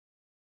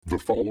The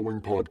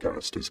following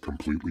podcast is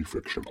completely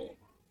fictional.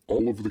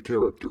 All of the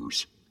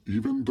characters,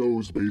 even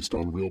those based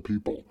on real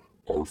people,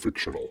 are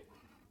fictional.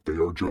 They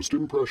are just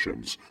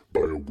impressions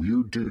by a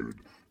weird dude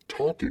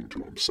talking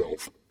to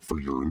himself for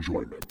your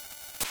enjoyment.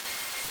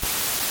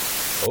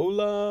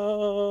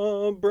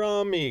 Hola,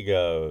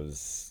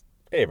 bramigos.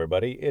 Hey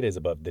everybody, it is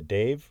Above the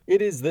Dave.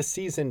 It is the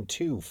Season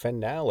 2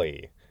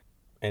 finale.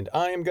 And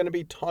I am going to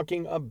be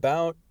talking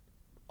about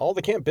all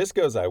the Camp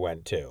Biscos I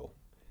went to.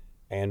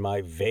 And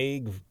my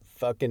vague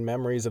fucking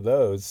memories of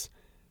those.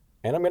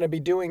 And I'm going to be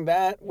doing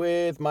that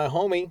with my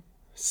homie,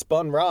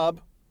 Spun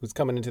Rob, who's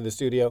coming into the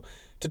studio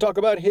to talk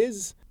about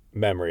his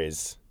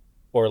memories,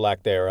 or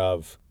lack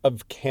thereof,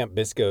 of Camp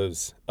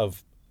Biscos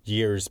of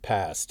years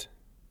past.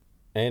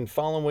 And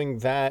following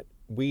that,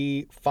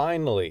 we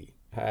finally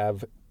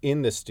have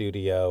in the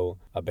studio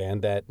a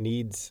band that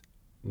needs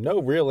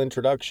no real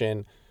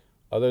introduction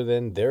other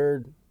than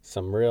they're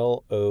some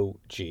real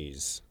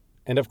OGs.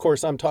 And of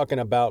course, I'm talking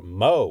about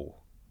Mo.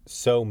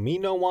 So me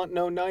no want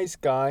no nice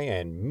guy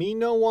and me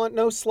no want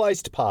no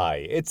sliced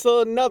pie. It's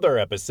another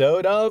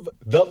episode of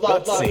The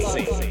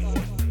Lotsy.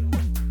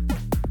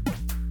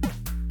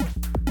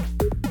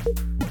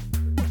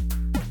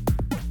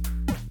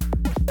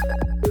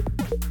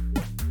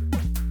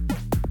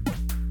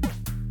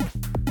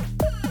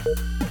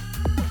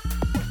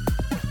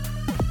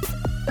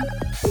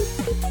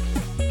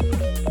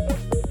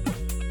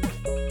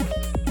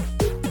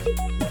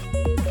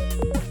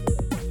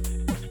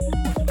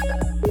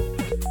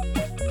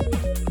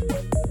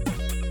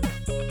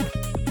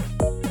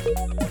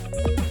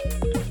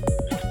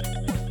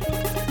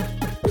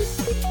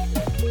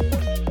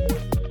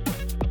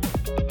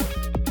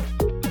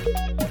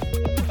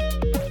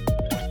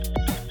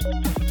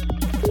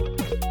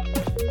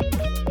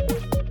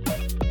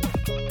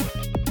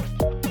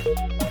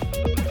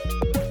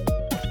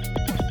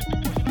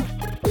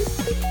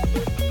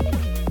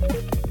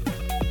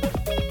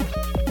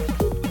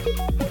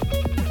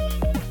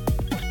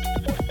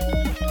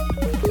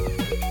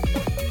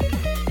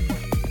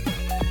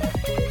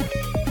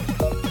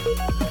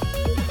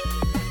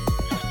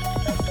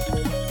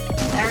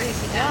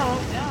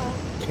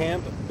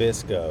 Camp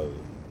Bisco.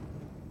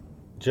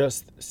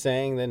 Just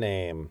saying the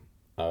name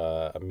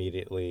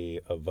immediately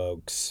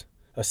evokes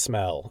a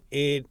smell.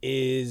 It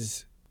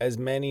is, as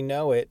many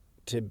know it,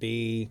 to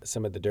be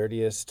some of the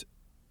dirtiest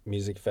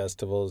music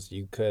festivals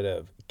you could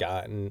have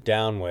gotten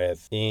down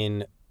with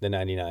in the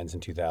 99s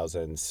and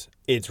 2000s.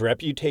 Its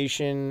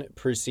reputation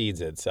precedes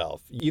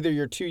itself. Either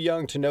you're too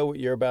young to know what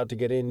you're about to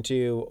get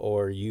into,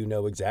 or you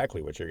know exactly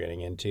what you're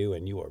getting into,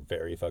 and you are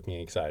very fucking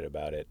excited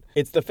about it.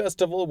 It's the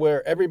festival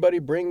where everybody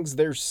brings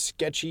their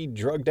sketchy,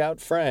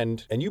 drugged-out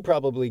friend, and you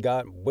probably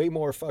got way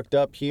more fucked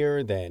up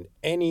here than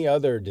any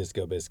other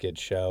Disco Biscuit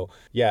show.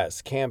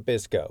 Yes, Camp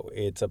Bisco.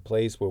 It's a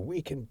place where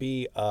we can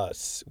be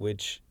us,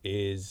 which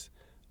is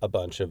a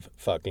bunch of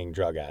fucking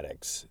drug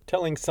addicts.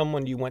 Telling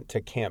someone you went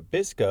to Camp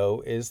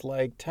Bisco is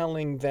like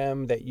telling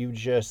them that you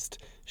just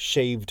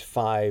shaved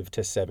 5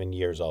 to 7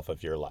 years off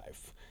of your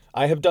life.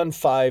 I have done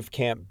 5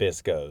 Camp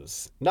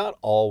Biscos. Not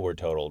all were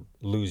total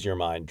lose your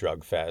mind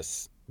drug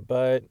fests,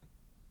 but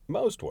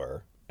most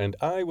were. And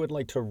I would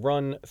like to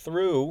run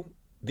through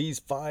these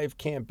 5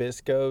 Camp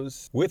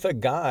Biscos with a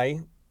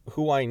guy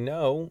who I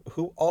know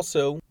who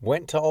also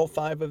went to all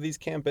 5 of these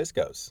Camp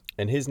Biscos.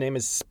 And his name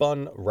is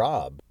Spun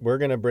Rob. We're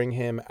going to bring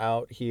him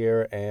out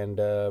here and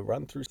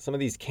run through some of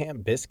these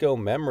Camp Bisco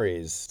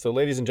memories. So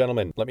ladies and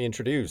gentlemen, let me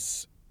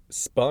introduce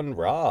Spun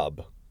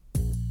Rob.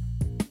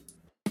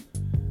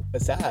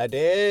 What's up,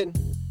 dude?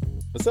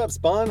 What's up,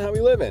 Spun? How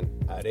we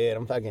living? Oh, dude,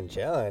 I'm fucking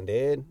chilling,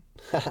 dude.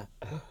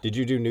 Did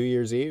you do New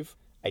Year's Eve?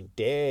 I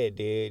did,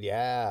 dude,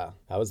 yeah.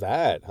 How was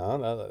that, huh?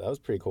 That was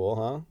pretty cool,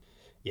 huh?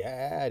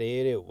 Yeah,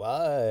 dude, it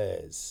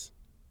was.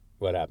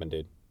 What happened,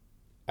 dude?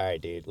 All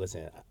right, dude,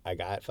 listen, I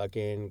got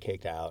fucking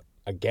kicked out.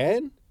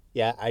 Again?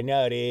 Yeah, I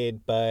know,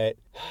 dude, but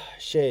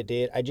shit,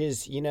 dude, I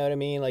just, you know what I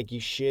mean? Like, you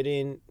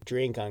shouldn't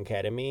drink on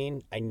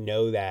ketamine. I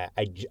know that.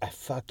 I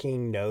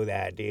fucking know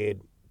that,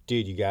 dude.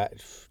 Dude, you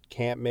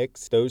can't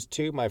mix those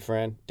two, my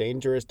friend.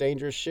 Dangerous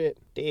shit.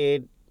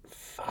 Dude,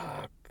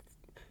 fuck.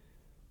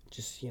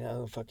 Just,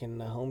 fucking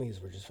the homies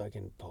were just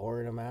fucking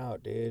pouring them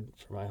out, dude,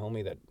 for my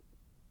homie that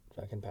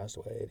fucking passed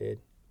away,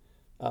 dude.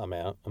 Oh,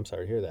 man, I'm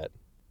sorry to hear that.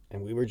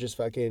 And we were just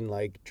fucking,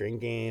 like,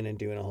 drinking and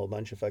doing a whole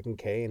bunch of fucking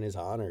K in his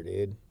honor,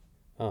 dude.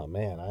 Oh,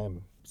 man, I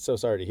am so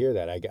sorry to hear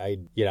that. I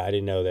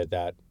didn't know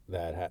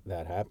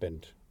that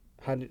happened.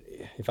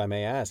 If I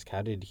may ask,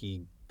 how did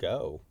he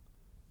go?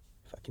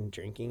 Fucking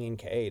drinking in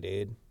K,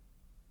 dude.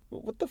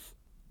 What the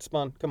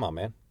Spun, come on,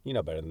 man. You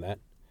know better than that.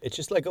 It's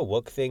just like a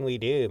wook thing we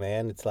do,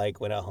 man. It's like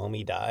when a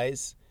homie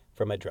dies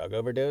from a drug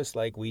overdose,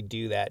 like, we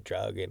do that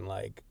drug in,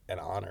 like, an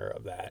honor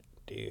of that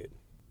dude.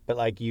 But,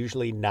 like,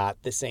 usually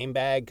not the same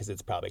bag because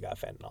it's probably got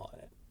fentanyl in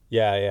it.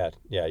 Yeah,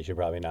 you should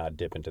probably not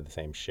dip into the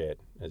same shit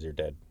as your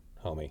dead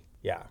homie.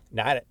 Yeah,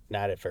 not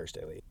at first,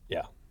 at least.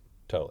 Yeah,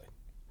 totally.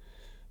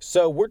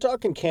 So we're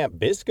talking Camp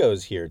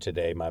Bisco's here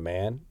today, my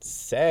man.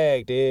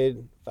 Sick,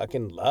 dude.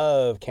 Fucking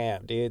love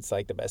camp, dude. It's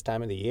like the best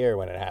time of the year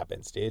when it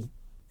happens, dude.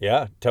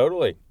 Yeah,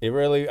 totally. It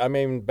really, I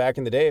mean, back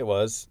in the day it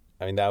was.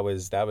 I mean, that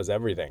was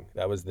everything.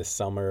 That was the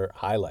summer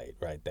highlight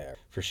right there.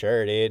 For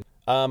sure, dude.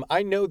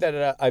 I know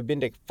that I've been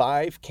to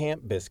 5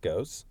 Camp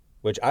Biscos,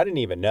 which I didn't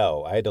even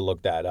know. I had to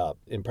look that up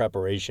in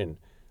preparation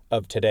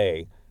of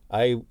today.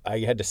 I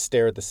had to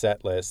stare at the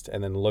set list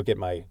and then look at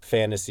my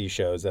fantasy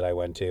shows that I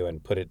went to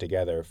and put it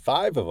together.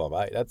 5 of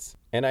them.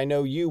 And I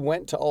know you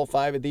went to all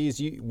 5 of these.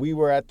 We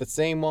were at the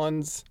same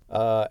ones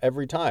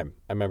every time.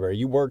 I remember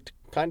you worked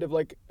kind of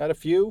like at a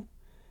few.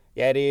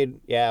 Yeah,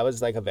 dude. Yeah, I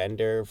was like a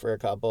vendor for a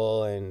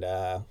couple and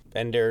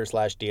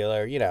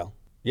vendor/dealer, you know.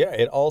 Yeah,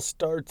 it all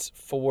starts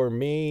for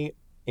me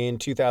in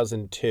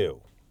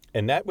 2002.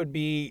 And that would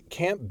be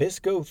Camp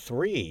Bisco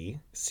 3,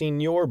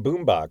 Senior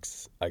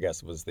Boombox, I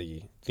guess was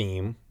the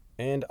theme.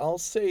 And I'll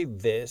say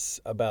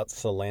this about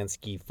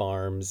Solansky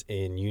Farms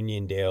in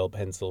Uniondale,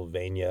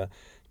 Pennsylvania,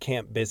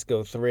 Camp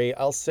Bisco 3.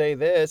 I'll say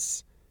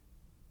this,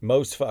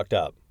 most fucked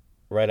up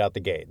right out the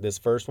gate. This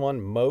first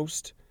one,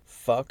 most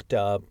fucked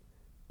up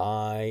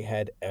I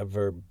had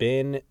ever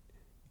been.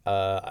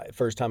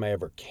 First time I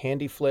ever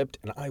candy flipped,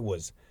 and I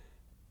was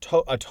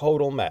a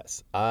total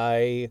mess.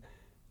 I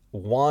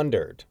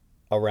wandered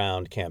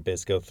around Camp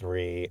Bisco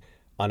 3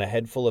 on a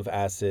head full of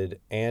acid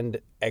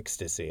and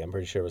ecstasy. I'm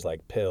pretty sure it was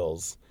like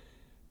pills.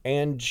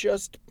 And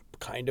just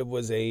kind of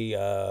was I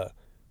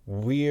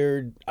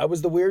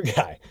was the weird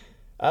guy.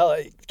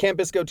 Camp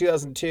Bisco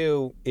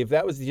 2002, if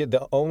that was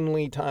the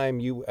only time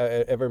you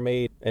ever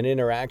made an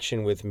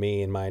interaction with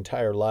me in my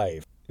entire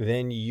life,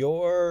 then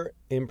your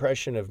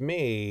impression of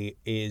me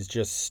is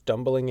just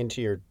stumbling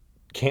into your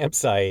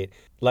campsite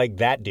like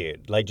that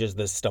dude. Like just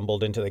the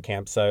stumbled into the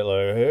campsite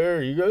like,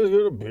 hey, you guys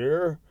got a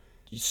beer?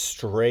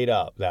 Straight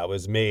up, that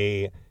was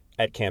me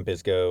at Camp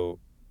Bisco,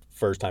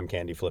 first time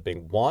candy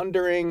flipping,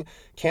 wandering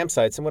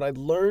campsites. And what I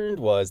learned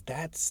was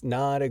that's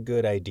not a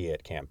good idea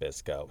at Camp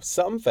Bisco.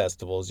 Some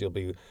festivals you'll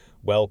be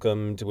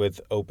welcomed with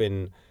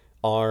open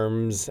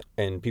arms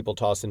and people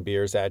tossing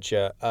beers at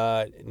you.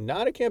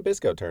 Not at Camp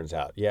Bisco, turns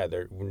out. Yeah,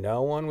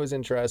 no one was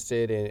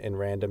interested in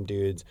random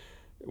dudes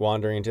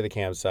wandering into the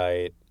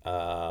campsite.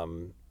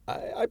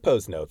 I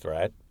posed no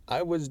threat.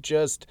 I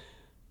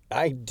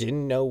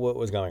didn't know what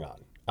was going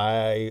on.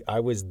 I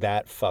was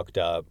that fucked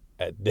up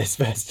at this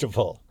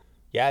festival.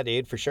 Yeah,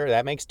 dude, for sure.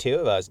 That makes 2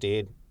 of us,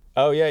 dude.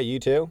 Oh, yeah, you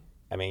too?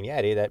 I mean,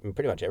 yeah, dude, that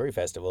pretty much every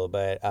festival.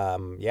 But,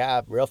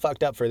 yeah, real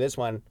fucked up for this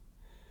one.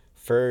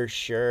 For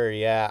sure,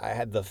 yeah. I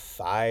had the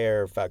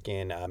fire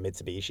fucking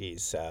Mitsubishis,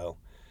 so.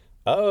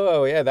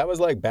 Oh, yeah, that was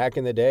like back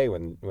in the day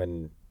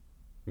when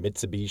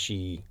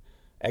Mitsubishi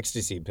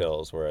ecstasy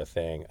pills were a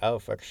thing. Oh,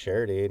 for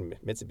sure, dude.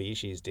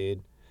 Mitsubishis, dude.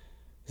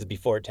 This is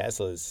before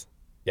Teslas.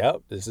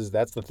 Yep,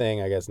 that's the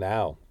thing, I guess,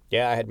 now.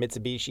 Yeah, I had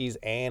Mitsubishis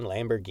and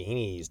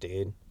Lamborghinis,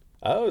 dude.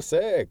 Oh,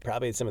 sick.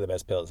 Probably some of the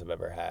best pills I've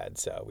ever had.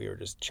 So we were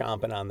just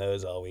chomping on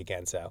those all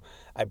weekend. So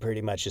I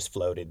pretty much just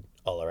floated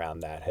all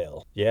around that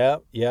hill.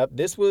 Yep.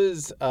 This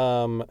was,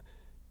 I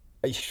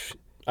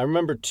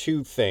remember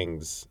 2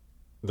 things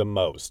the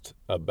most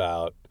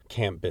about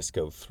Camp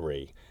Bisco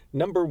 3.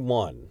 Number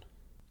 1,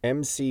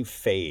 MC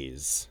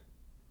FaZe,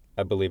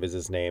 I believe is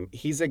his name.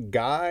 He's a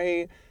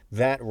guy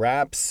that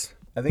raps.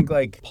 I think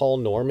like Paul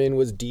Norman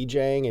was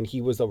DJing and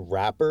he was a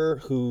rapper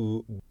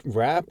who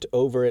rapped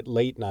over at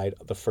late night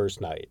the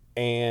first night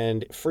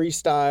and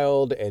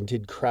freestyled and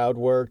did crowd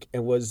work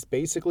and was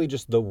basically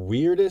just the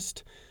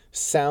weirdest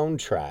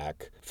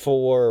soundtrack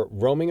for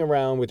roaming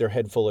around with your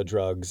head full of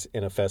drugs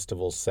in a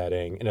festival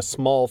setting, in a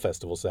small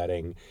festival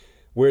setting,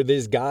 where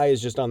this guy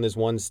is just on this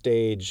one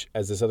stage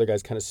as this other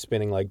guy's kind of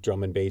spinning like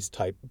drum and bass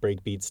type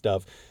breakbeat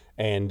stuff,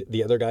 and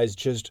the other guy's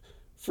just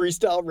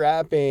freestyle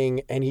rapping,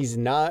 and he's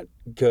not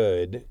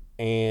good,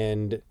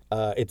 and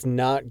it's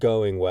not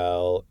going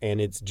well,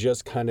 and it's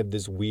just kind of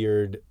this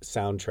weird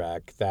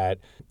soundtrack that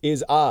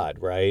is odd,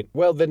 right?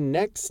 Well, the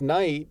next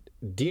night,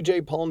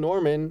 DJ Paul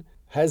Norman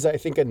has, I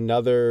think,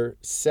 another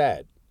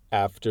set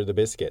after the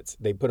Biscuits.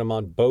 They put him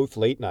on both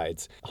late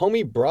nights.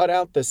 Homie brought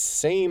out the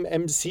same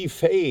MC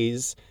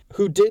FaZe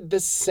who did the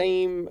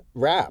same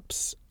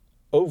raps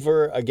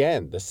over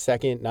again the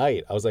second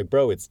night. I was like,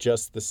 bro, it's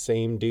just the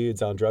same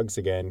dudes on drugs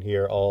again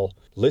here, all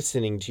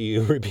listening to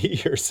you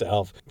repeat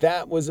yourself.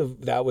 That was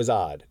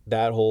odd.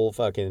 That whole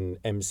fucking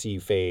MC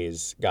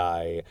FaZe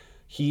guy,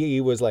 he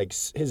was like,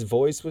 his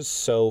voice was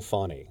so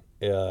funny.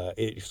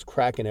 It was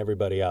cracking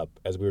everybody up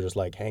as we were just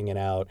like hanging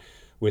out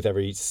with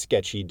every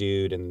sketchy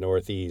dude in the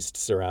Northeast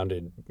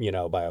surrounded,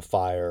 by a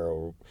fire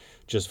or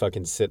just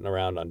fucking sitting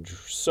around on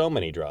so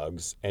many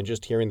drugs, and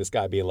just hearing this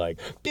guy being like,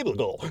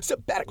 biblical,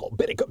 sabbatical,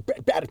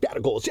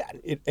 sabbatical,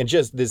 and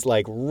just this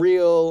like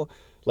real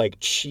like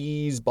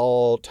cheese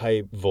ball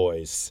type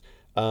voice.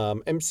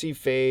 MC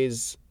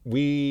FaZe,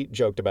 we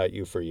joked about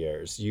you for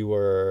years. You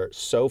were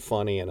so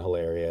funny and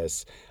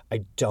hilarious.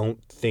 I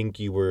don't think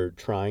you were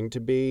trying to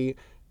be.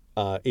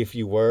 If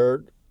you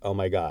were, oh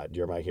my God,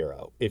 you're my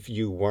hero. If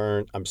you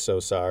weren't, I'm so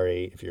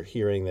sorry. If you're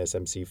hearing this,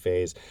 MC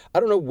Phase, I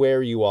don't know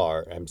where you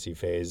are, MC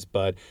Phase,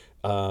 but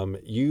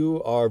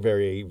you are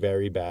very,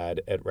 very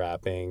bad at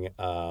rapping.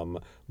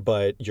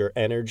 But your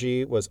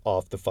energy was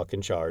off the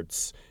fucking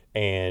charts,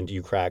 and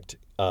you cracked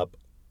up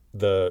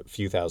the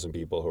few thousand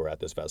people who were at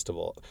this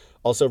festival.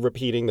 Also,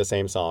 repeating the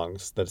same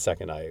songs the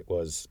second night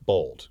was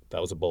bold. That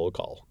was a bold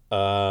call.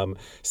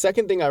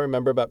 Second thing I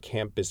remember about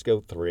Camp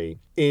Bisco 3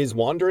 is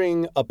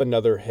wandering up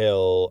another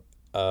hill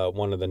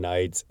one of the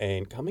nights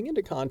and coming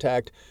into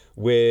contact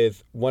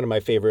with one of my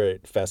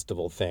favorite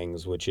festival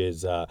things, which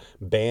is a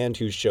band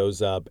who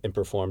shows up and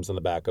performs on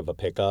the back of a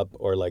pickup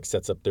or like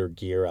sets up their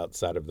gear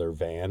outside of their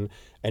van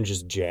and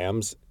just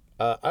jams.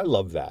 I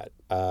love that.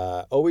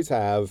 Always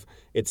have.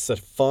 It's a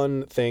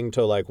fun thing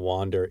to like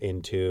wander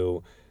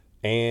into,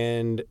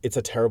 and it's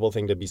a terrible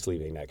thing to be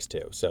sleeping next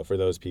to. So for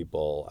those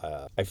people,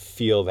 I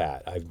feel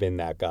that. I've been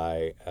that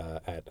guy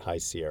at High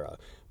Sierra.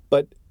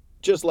 But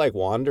just like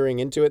wandering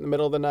into it in the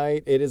middle of the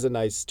night, it is a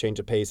nice change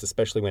of pace,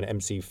 especially when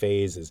MC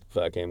Phase is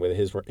fucking with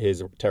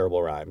his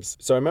terrible rhymes.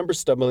 So I remember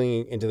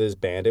stumbling into this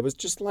band. It was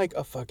just like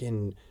a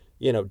fucking,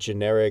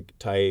 generic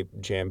type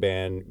jam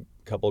band,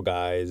 couple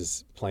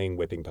guys playing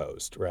Whipping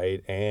Post,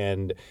 right?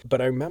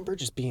 But I remember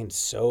just being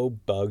so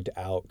bugged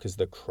out because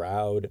the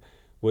crowd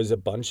was a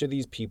bunch of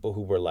these people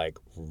who were like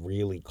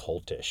really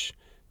cultish.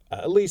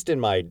 At least in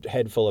my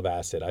head full of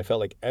acid, I felt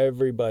like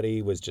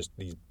everybody was just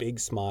these big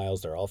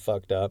smiles. They're all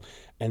fucked up.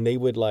 And they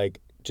would like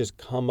just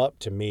come up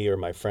to me or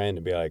my friend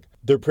and be like,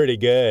 they're pretty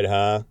good,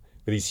 huh?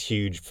 With these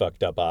huge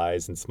fucked up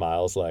eyes and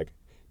smiles like,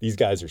 these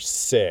guys are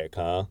sick,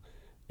 huh?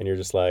 And you're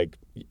just like,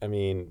 I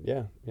mean,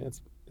 yeah,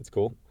 it's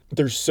cool.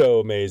 They're so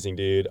amazing,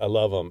 dude. I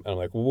love them. And I'm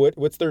like,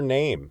 what's their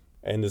name?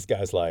 And this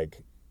guy's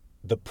like,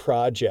 The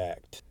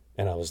Project.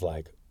 And I was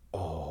like,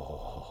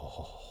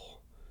 oh,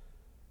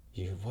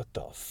 what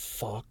the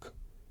fuck?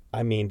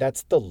 I mean,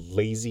 that's the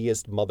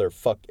laziest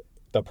motherfucker.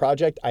 The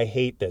Project, I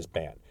hate this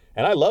band.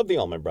 And I love the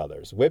Allman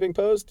Brothers. Whipping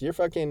Post,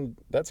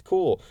 that's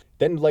cool.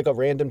 Then like a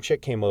random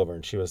chick came over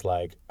and she was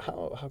like,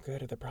 how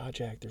good are The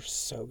Project? They're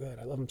so good.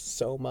 I love them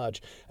so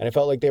much. And I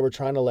felt like they were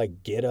trying to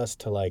like get us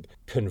to like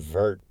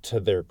convert to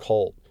their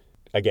cult.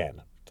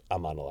 Again,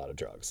 I'm on a lot of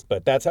drugs,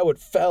 but that's how it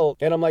felt.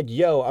 And I'm like,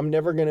 yo, I'm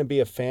never going to be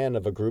a fan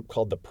of a group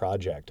called The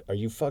Project. Are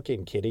you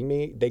fucking kidding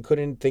me? They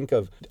couldn't think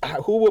of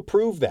who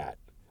approved that.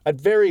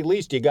 At very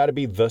least, you got to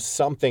be the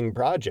something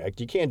project.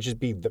 You can't just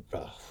be the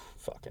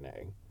fucking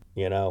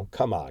A.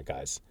 Come on,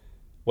 guys.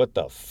 What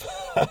the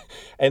fuck?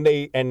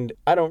 And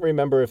I don't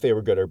remember if they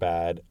were good or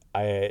bad.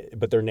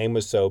 But their name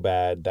was so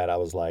bad that I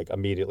was like,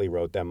 immediately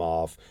wrote them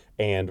off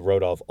and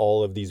wrote off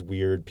all of these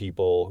weird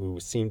people who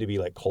seemed to be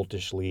like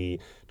cultishly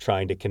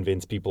trying to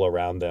convince people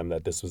around them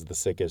that this was the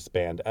sickest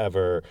band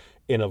ever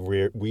in a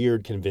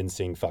weird,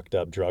 convincing, fucked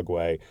up drug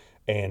way.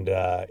 And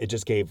it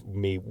just gave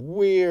me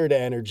weird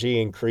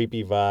energy and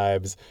creepy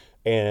vibes.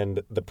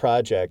 And The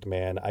Project,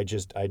 man, I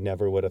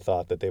never would have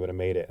thought that they would have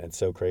made it. And it's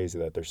so crazy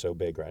that they're so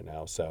big right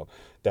now. So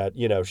that,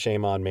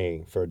 shame on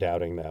me for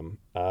doubting them.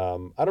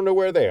 I don't know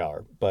where they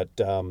are, but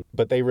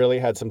they really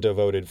had some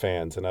devoted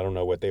fans, and I don't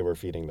know what they were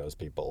feeding those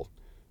people.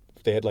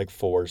 They had like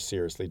 4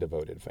 seriously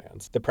devoted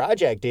fans. The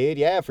Project, dude.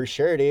 Yeah, for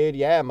sure, dude.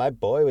 Yeah, my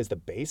boy was the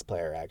bass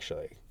player,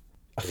 actually.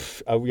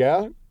 Oh,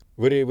 yeah?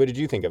 What did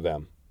you think of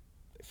them?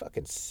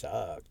 Fucking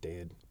suck,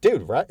 dude.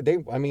 Dude, right?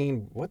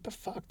 What the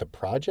fuck? The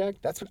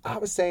Project? That's what I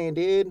was saying,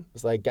 dude.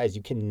 It's like, guys,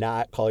 you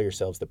cannot call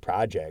yourselves The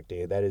Project,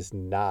 dude. That is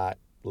not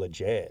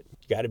legit.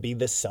 You got to be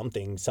the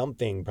something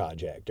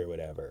project or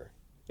whatever.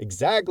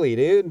 Exactly,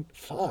 dude.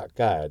 Fuck,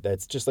 God.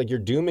 That's just like you're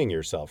dooming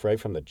yourself right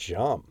from the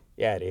jump.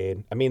 Yeah,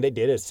 dude. I mean, they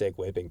did a sick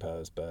Whipping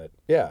Post, but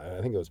yeah,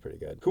 I think it was pretty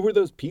good. Who were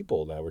those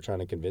people that were trying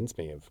to convince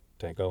me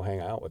to go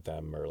hang out with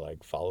them or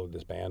like follow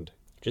this band?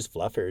 Just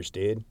fluffers,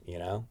 dude.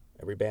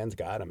 Every band's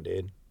got them,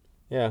 dude.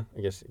 Yeah,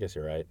 I guess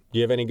you're right. Do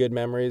you have any good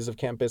memories of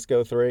Camp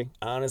Bisco 3?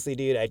 Honestly,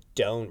 dude, I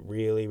don't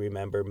really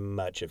remember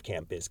much of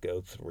Camp Bisco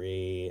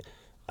 3.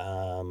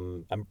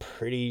 I'm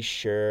pretty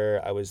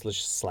sure I was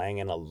just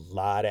slanging a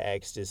lot of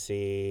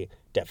ecstasy.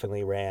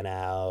 Definitely ran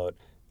out.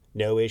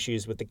 No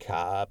issues with the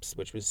cops,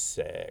 which was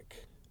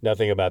sick.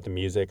 Nothing about the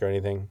music or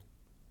anything?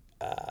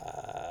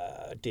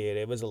 Dude,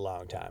 it was a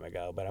long time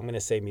ago, but I'm going to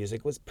say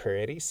music was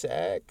pretty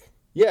sick.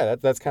 Yeah,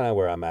 that's kind of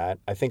where I'm at.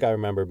 I think I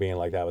remember being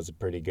like, that was a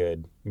pretty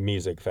good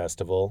music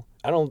festival.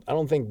 I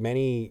don't think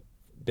many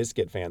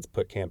Biscuit fans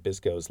put Camp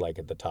Bisco's like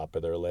at the top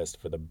of their list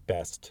for the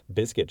best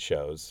Biscuit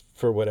shows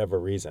for whatever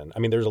reason. I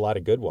mean, there's a lot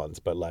of good ones,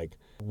 but like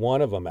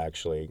one of them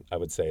actually, I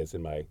would say is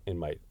in my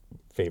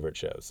favorite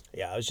shows.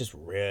 Yeah, I was just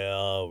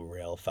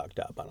real fucked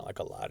up on like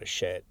a lot of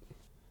shit.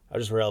 I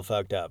was just real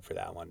fucked up for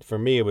that one. For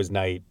me, it was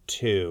night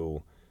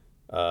 2.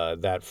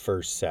 That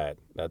first set,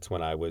 that's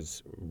when I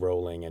was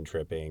rolling and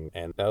tripping,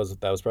 and that was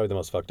probably the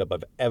most fucked up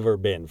I've ever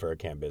been for a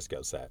Camp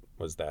Bisco set.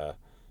 Was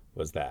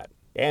that?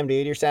 Damn,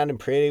 dude, you're sounding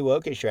pretty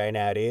wokeish right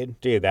now, dude.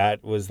 Dude,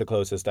 that was the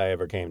closest I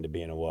ever came to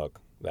being a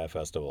woke. That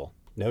festival.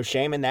 No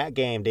shame in that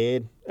game,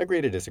 dude.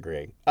 Agree to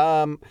disagree.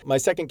 My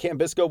second Camp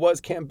Bisco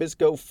was Camp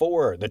Bisco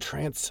 4, The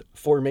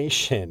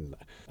Transformation.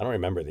 I don't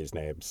remember these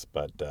names,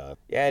 but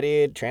yeah,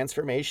 dude,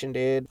 Transformation,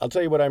 dude. I'll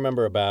tell you what I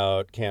remember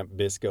about Camp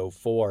Bisco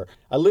 4.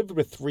 I lived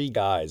with 3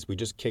 guys. We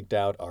just kicked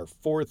out our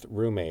 4th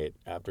roommate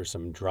after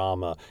some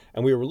drama,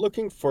 and we were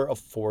looking for a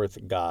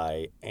 4th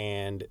guy,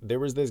 and there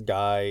was this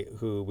guy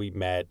who we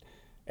met,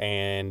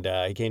 and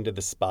he came to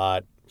the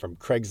spot from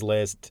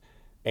Craigslist,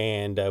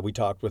 and we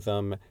talked with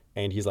him,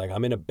 and he's like,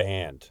 I'm in a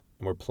band,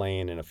 and we're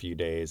playing in a few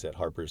days at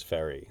Harper's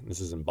Ferry. This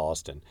is in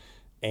Boston.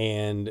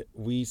 And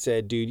we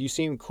said, dude, you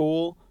seem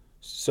cool.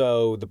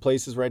 So the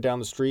place is right down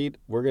the street.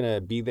 We're going to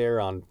be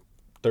there on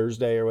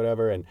Thursday or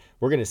whatever, and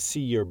we're going to see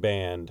your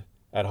band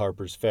at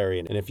Harper's Ferry.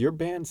 And if your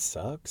band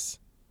sucks,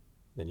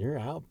 then you're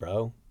out,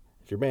 bro.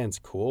 If your band's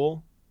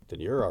cool, then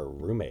you're our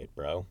roommate,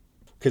 bro.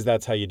 Because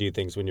that's how you do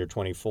things when you're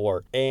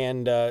 24.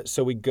 And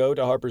so we go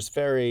to Harper's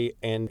Ferry,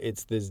 and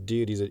it's this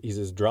dude, he's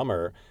his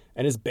drummer,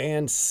 and his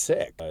band's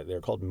sick.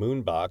 They're called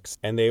Moonbox,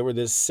 and they were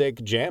this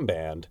sick jam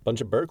band, bunch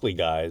of Berkeley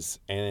guys,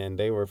 and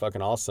they were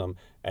fucking awesome.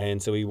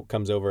 And so he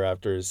comes over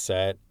after his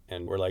set,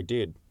 and we're like,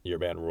 dude, your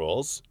band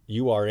rules.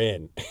 You are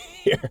in.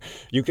 Here,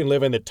 you can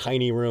live in the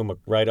tiny room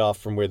right off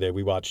from where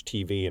we watch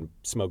TV and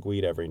smoke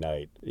weed every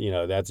night. You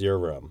know, that's your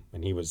room.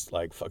 And he was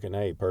like, fucking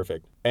hey,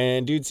 perfect.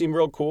 And dude seemed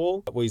real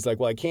cool. Well, he's like,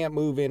 well, I can't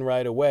move in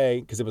right away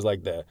because it was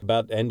like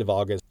about the end of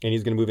August, and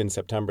he's going to move in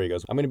September. He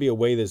goes, I'm going to be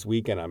away this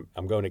weekend.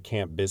 I'm going to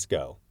Camp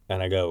Bisco.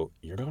 And I go,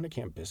 you're going to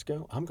Camp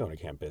Bisco? I'm going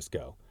to Camp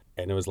Bisco.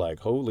 And it was like,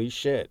 holy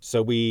shit.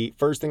 So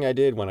first thing I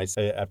did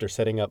after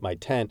setting up my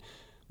tent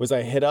was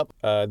I hit up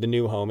the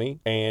new homie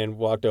and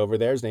walked over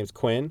there. His name's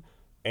Quinn.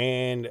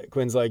 And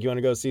Quinn's like, you want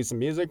to go see some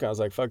music? I was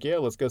like, fuck yeah,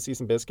 let's go see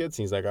some Biscuits.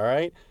 And he's like, all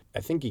right.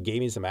 I think he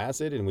gave me some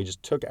acid, and we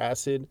just took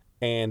acid.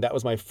 And that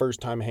was my first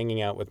time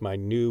hanging out with my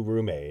new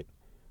roommate,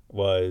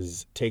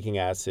 was taking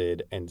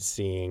acid and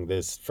seeing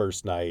this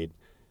first night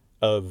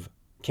of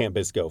Camp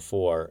Bisco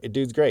 4.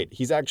 Dude's great.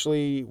 He's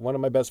actually one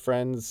of my best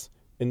friends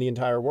in the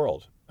entire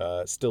world.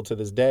 Still to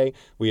this day,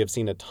 we have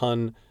seen a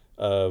ton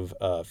of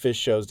Fish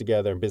shows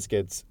together and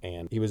Biscuits,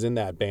 and he was in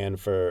that band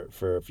for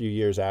a few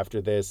years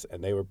after this,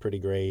 and they were pretty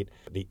great.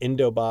 The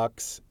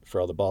Indobox,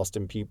 for all the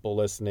Boston people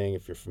listening,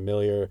 if you're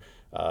familiar,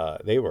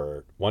 they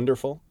were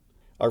wonderful.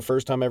 Our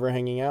first time ever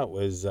hanging out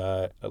was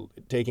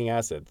taking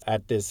acid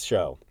at this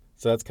show.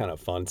 So that's kind of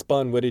fun.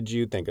 Spun, what did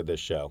you think of this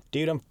show?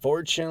 Dude,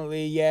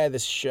 unfortunately, yeah,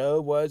 this show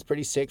was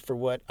pretty sick for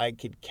what I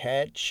could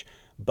catch.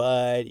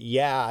 But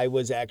yeah, I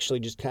was actually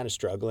just kind of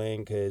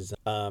struggling because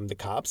the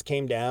cops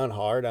came down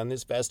hard on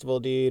this festival,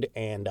 dude,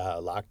 and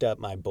locked up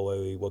my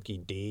boy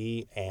Wookie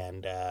D.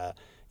 And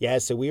yeah,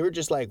 so we were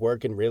just like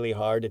working really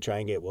hard to try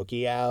and get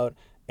Wookie out.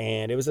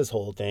 And it was this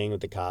whole thing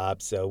with the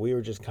cops. So we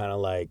were just kind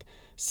of like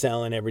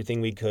selling everything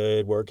we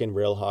could, working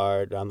real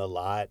hard on the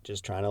lot,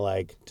 just trying to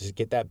like just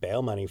get that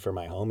bail money for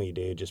my homie,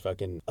 dude. Just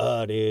fucking,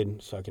 dude,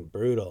 it's fucking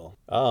brutal.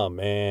 Oh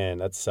man,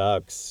 that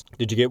sucks.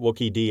 Did you get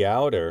Wookie D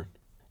out or?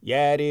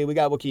 Yeah, dude, we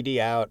got Wookie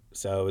D out,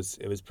 so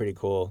it was pretty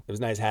cool. It was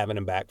nice having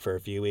him back for a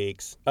few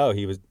weeks. Oh,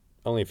 he was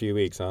only a few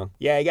weeks, huh?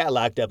 Yeah, he got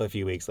locked up a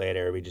few weeks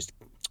later. We just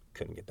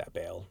couldn't get that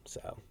bail,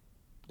 so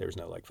there was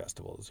no like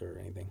festivals or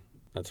anything.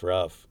 That's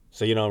rough.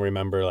 So you don't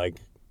remember like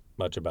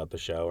much about the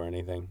show or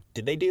anything?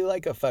 Did they do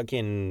like a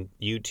fucking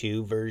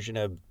U2 version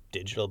of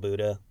Digital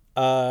Buddha?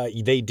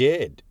 They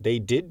did. They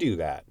did do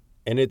that.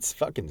 And it's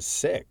fucking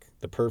sick.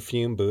 The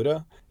Perfume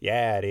Buddha?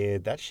 Yeah,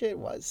 dude, that shit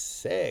was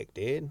sick,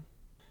 dude.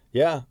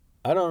 Yeah.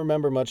 I don't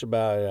remember much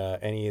about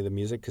any of the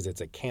music because it's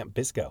a Camp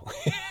Bisco.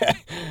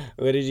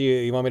 What did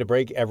you want me to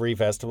break every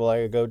festival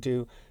I could go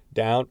to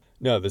down?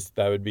 No,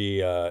 that'd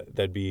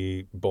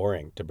be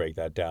boring to break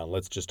that down.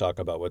 Let's just talk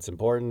about what's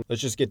important.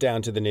 Let's just get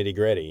down to the nitty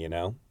gritty, you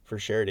know? For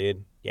sure,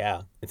 dude.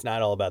 Yeah, it's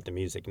not all about the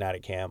music, not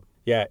at camp.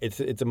 Yeah,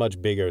 it's a much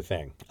bigger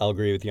thing. I'll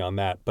agree with you on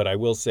that. But I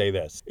will say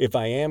this. If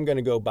I am going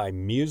to go by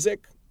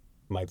music,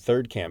 my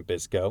third Camp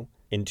Bisco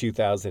in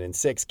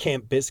 2006,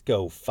 Camp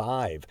Bisco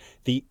 5,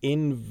 the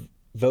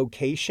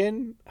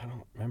Vocation? I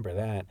don't remember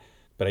that.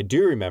 But I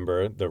do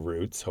remember the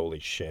Roots, holy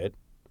shit.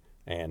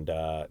 And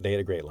they had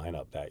a great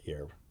lineup that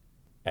year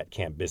at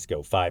Camp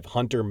Bisco 5.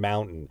 Hunter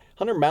Mountain.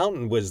 Hunter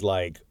Mountain was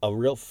like a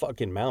real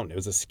fucking mountain. It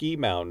was a ski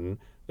mountain.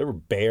 There were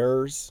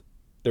bears.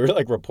 There were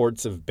like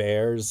reports of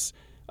bears.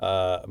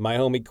 My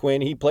homie Quinn,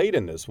 he played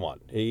in this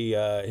one.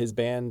 His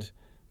band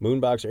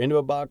Moonbox or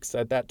Indobox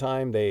at that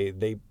time,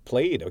 they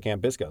played at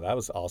Camp Bisco. That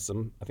was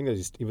awesome. I think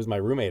he was my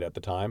roommate at the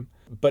time.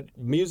 But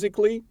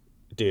musically,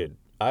 dude,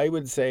 I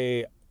would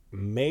say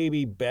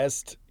maybe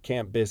best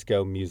Camp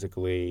Bisco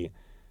musically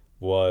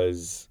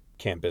was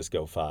Camp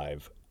Bisco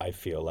 5. I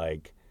feel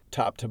like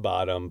top to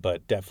bottom,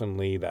 but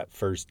definitely that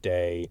first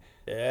day,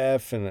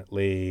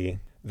 definitely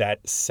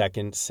that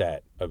second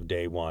set of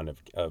day one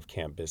of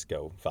Camp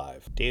Bisco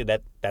 5. Dude,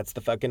 that's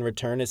the fucking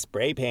return to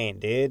spray paint,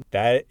 dude.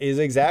 That is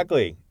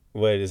exactly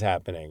what is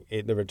happening.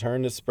 The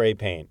return to spray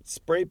paint.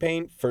 Spray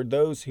paint, for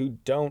those who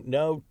don't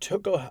know,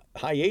 took a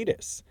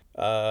hiatus.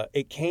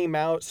 It came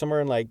out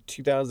somewhere in like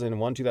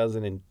 2001,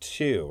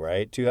 2002,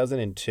 right?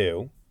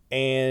 2002.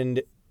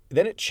 And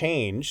then it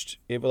changed.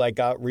 It like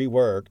got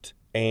reworked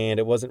and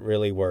it wasn't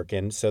really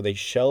working. So they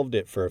shelved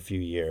it for a few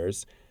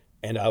years.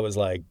 And I was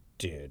like,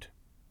 dude,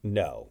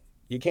 no,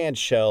 you can't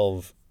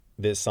shelve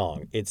this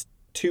song. It's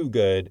too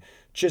good.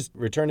 Just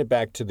return it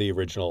back to the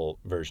original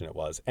version it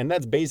was. And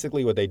that's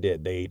basically what they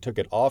did. They took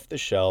it off the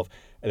shelf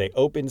and they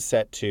opened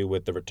set 2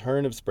 with the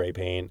return of spray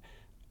paint.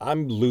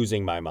 I'm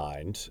losing my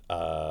mind.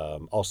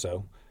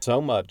 Also,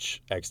 so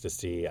much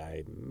ecstasy.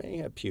 I may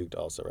have puked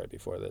also right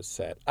before this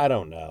set. I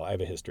don't know. I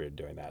have a history of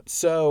doing that.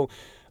 So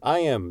I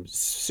am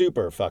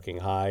super fucking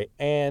high.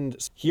 And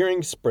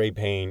hearing spray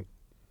paint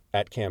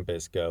at Camp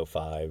Bisco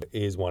 5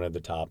 is one of the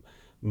top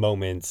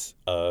moments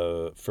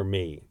for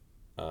me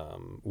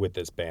with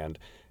this band.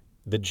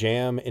 The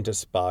jam into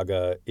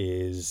Spaga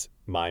is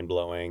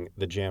mind-blowing.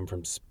 The jam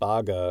from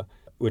Spaga,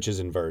 which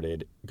is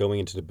inverted, going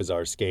into the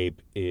Bizarre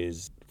Scape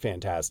is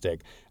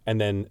fantastic.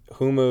 And then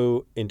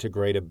Humu into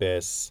Great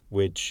Abyss,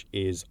 which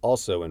is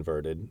also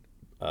inverted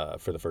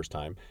for the first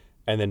time,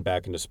 and then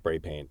back into Spray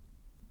Paint.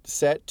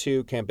 Set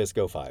to Camp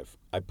Bisco 5.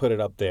 I put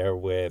it up there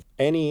with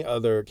any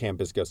other Camp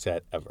Bisco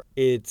set ever.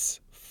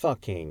 It's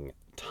fucking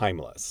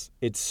timeless.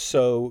 It's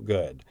so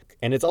good.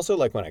 And it's also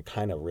like when I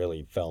kind of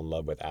really fell in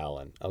love with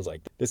Alan. I was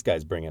like, this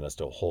guy's bringing us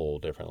to a whole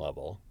different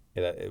level.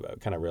 I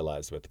kind of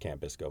realized with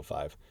Camp Bisco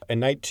 5. And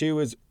night 2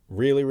 is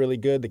really, really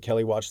good. The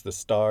Kelly Watch the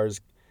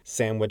Stars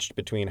sandwiched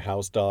between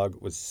House Dog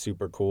was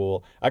super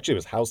cool. Actually, it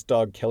was House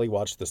Dog, Kelly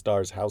Watch the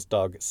Stars, House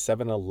Dog,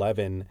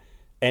 7-Eleven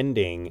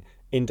ending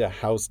into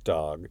House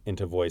Dog,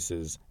 into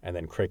Voices, and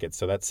then Crickets.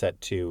 So that's set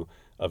 2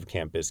 of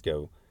Camp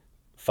Bisco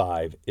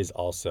 5 is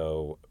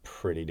also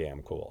pretty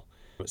damn cool.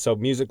 So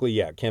musically,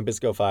 yeah, Camp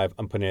Bisco 5,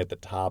 I'm putting it at the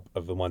top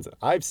of the ones that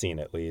I've seen,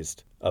 at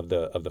least, of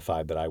the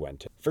 5 that I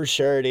went to. For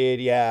sure, dude.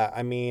 Yeah,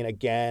 I mean,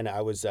 again,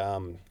 I was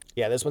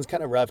yeah, this one's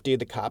kind of rough,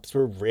 dude. The cops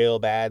were real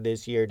bad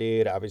this year,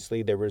 dude.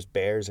 Obviously, there was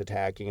bears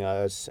attacking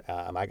us.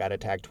 I got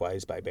attacked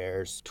twice by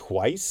bears.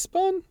 Twice,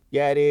 Spun?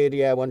 Yeah, dude.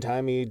 Yeah, one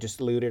time he just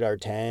looted our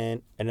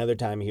tent. Another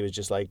time he was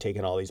just, like,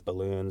 taking all these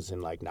balloons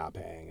and, like, not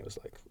paying. It was,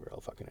 like,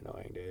 real fucking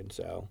annoying, dude.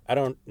 So, I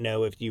don't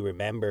know if you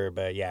remember,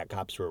 but, yeah,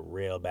 cops were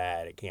real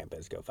bad at Camp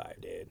Bisco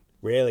 5, dude.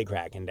 Really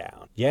cracking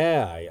down.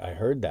 Yeah, I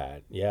heard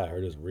that. Yeah, I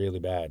heard it was really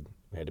bad.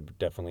 We had to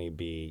definitely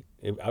be...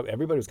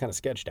 everybody was kind of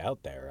sketched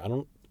out there. I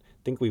don't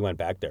think we went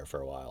back there for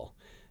a while.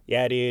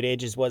 Yeah, dude, it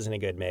just wasn't a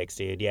good mix,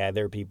 dude. Yeah,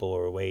 their people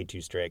were way too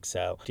strict.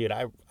 So, dude,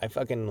 I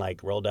fucking,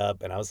 like, rolled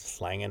up and I was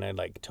slanging at,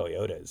 like,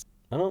 Toyotas.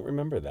 I don't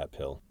remember that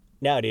pill.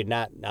 No, dude,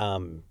 not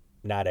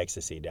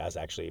ecstasy. I was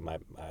actually,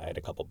 I had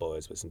a couple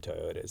boys with some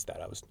Toyotas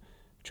that I was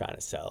trying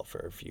to sell for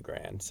a few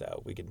grand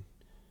so we could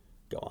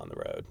go on the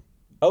road.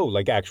 Oh,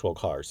 like actual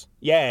cars.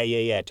 Yeah,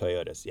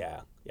 Toyotas.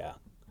 Yeah.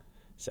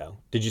 So,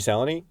 did you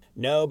sell any?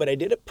 No, but I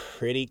did a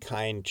pretty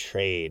kind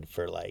trade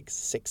for like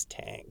 6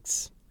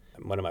 tanks.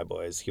 One of my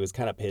boys, he was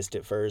kind of pissed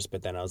at first,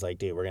 but then I was like,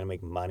 dude, we're going to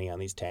make money on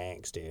these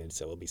tanks, dude,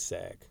 so we'll be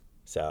sick.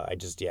 So I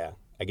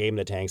gave him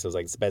the tanks. I was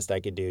like, it's the best I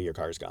could do. Your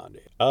car's gone,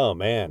 dude. Oh,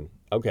 man.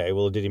 Okay,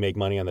 well, did he make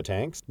money on the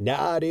tanks?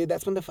 Nah, dude,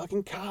 that's when the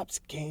fucking cops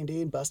came,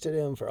 dude, busted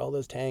him for all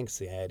those tanks.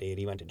 Yeah, dude,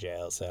 he went to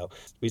jail. So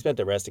we spent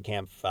the rest of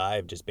Camp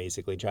 5 just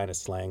basically trying to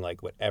slang,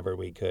 like, whatever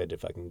we could to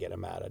fucking get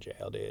him out of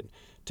jail, dude.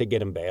 To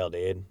get him bail,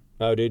 dude.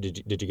 Oh, dude,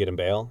 did you get him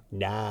bail?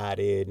 Nah,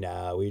 dude,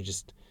 nah. We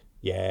just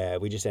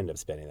ended up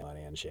spending the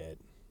money on shit.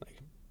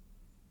 Like,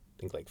 I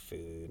think, like,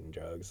 food and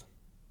drugs.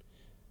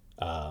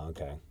 Oh,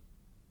 okay.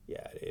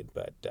 Yeah, dude,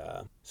 but,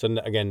 so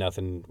again,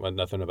 nothing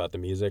about the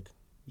music?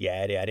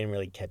 Yeah, dude, I didn't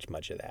really catch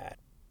much of that.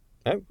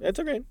 Oh, it's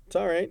okay. It's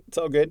all right. It's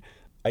all good.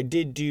 I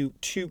did do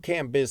 2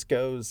 Camp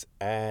Biscos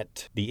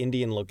at the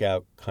Indian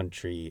Lookout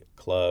Country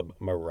Club,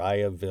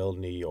 Mariahville,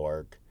 New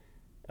York,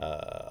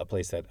 a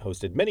place that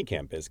hosted many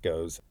Camp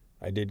Biscos.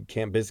 I did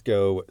Camp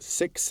Bisco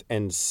 6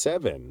 and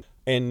 7,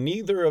 and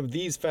neither of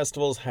these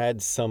festivals had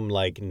some,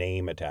 like,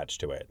 name attached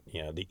to it.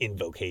 You know, the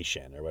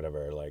Invocation or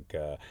whatever. Like,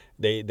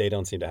 they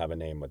don't seem to have a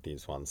name with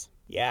these ones.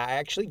 Yeah, I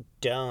actually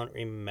don't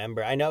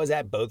remember. I know I was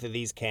at both of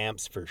these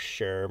camps for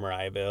sure,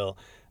 Mariahville.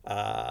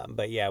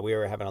 But yeah, we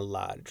were having a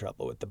lot of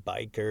trouble with the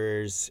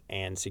bikers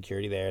and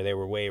security there. They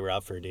were way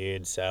rougher,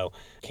 dude. So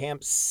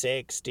Camp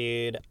 6,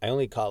 dude, I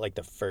only caught, like,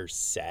 the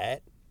first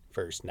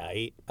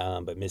night,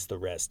 but missed the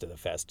rest of the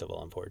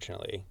festival,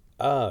 unfortunately.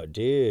 Oh,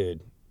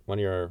 dude. One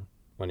of your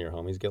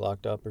homies get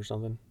locked up or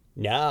something?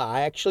 No,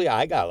 I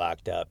got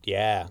locked up,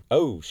 yeah.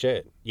 Oh,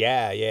 shit.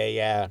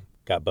 Yeah.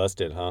 Got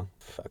busted, huh?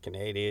 Fucking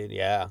A, dude,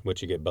 yeah.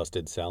 What you get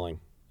busted selling?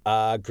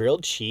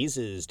 Grilled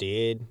cheeses,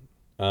 dude.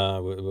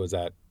 Was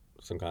that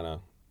some kind of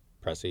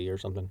pressy or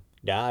something?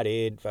 Nah,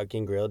 dude,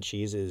 fucking grilled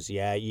cheeses.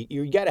 Yeah,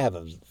 you gotta have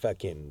a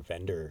fucking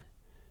vendor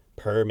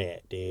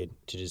permit, dude,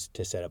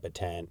 to set up a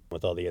tent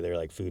with all the other,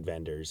 like, food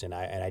vendors, and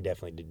I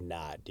definitely did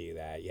not do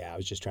that. Yeah, I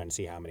was just trying to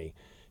see how many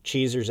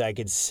cheesers I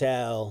could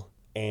sell,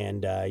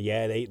 and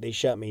yeah, they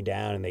shut me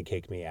down and they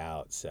kicked me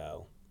out.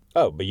 So,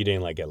 oh, but you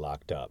didn't, like, get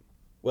locked up?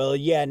 Well,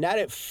 yeah, not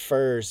at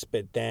first,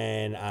 but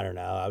then I don't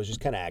know, I was just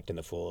kind of acting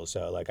the fool,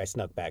 so, like, I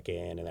snuck back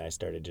in and then I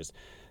started just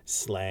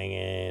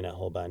slanging a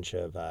whole bunch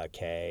of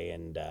K,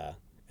 and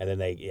then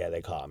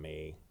they caught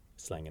me.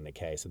 slinging the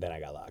K, so then I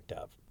got locked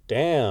up.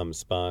 Damn,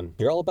 Spun.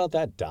 You're all about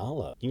that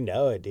dollar. You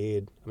know it,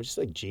 dude. I'm just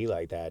like G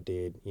like that,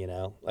 dude, you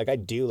know? Like, I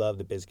do love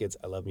the Biscuits.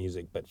 I love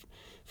music, but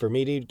for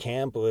me, dude,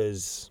 camp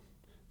was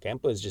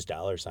just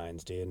dollar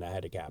signs, dude, and I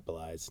had to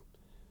capitalize.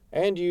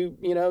 And you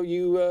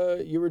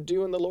were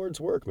doing the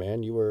Lord's work,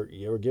 man. You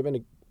were giving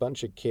a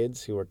bunch of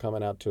kids who were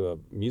coming out to a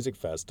music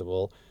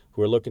festival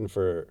who were looking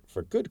for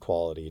good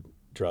quality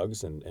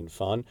drugs and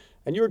fun,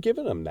 and you were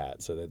giving them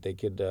that so that they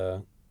could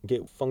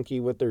get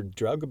funky with their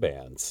drug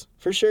bans.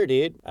 For sure,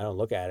 dude. I don't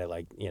look at it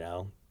like,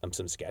 I'm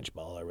some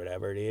sketchball or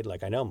whatever, dude.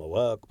 Like, I know I'm a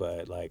wook,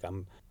 but like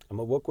I'm a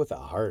wook with a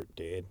heart,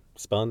 dude.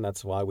 Spun,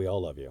 that's why we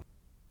all love you.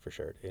 For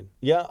sure, dude.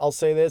 Yeah, I'll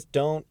say this.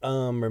 Don't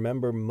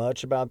remember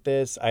much about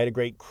this. I had a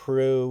great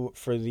crew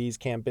for these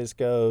Camp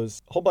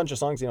Biscos. A whole bunch of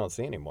songs you don't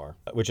see anymore,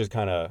 which is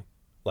kind of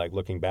like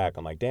looking back.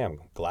 I'm like, damn,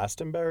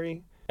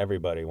 Glastonbury?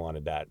 Everybody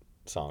wanted that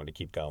song to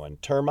keep going.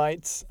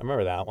 Termites, I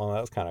remember that one. That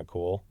was kind of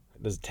cool.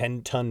 This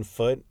 10-ton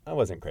foot, I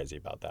wasn't crazy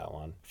about that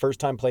one. First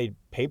time played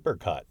Paper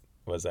Cut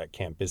was at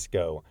Camp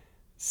Bisco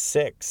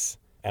 6,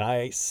 and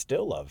I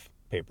still love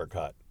Paper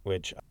Cut,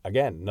 which,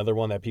 again, another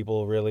one that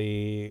people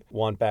really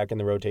want back in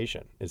the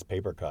rotation is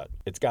Paper Cut.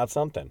 It's got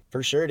something.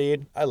 For sure,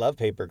 dude. I love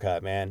Paper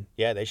Cut, man.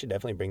 Yeah, they should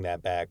definitely bring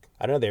that back.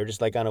 I don't know, they were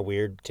just like on a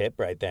weird tip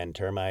right then.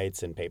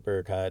 Termites and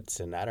Paper Cuts,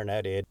 and I don't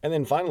know, dude. And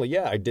then finally,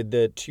 yeah, I did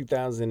the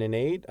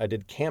 2008. I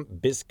did Camp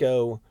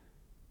Bisco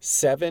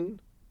 7,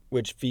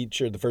 which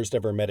featured the first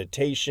ever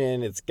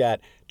meditation. It's got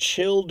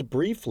Chilled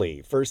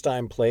Briefly. First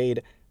time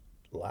played.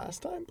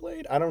 Last time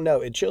played? I don't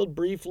know. It Chilled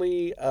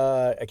Briefly.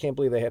 I can't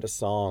believe they had a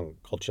song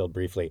called Chilled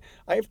Briefly.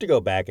 I have to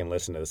go back and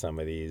listen to some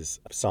of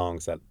these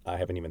songs that I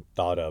haven't even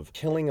thought of.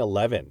 Killing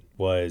 11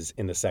 was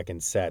in the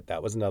second set.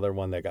 That was another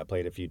one that got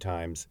played a few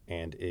times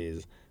and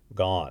is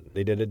gone.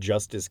 They did a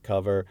Justice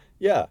cover.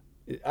 Yeah,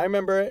 I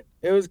remember it.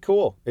 It was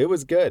cool. It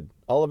was good.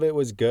 All of it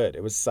was good.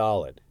 It was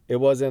solid. It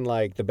wasn't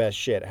like the best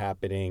shit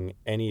happening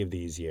any of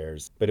these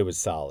years, but it was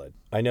solid.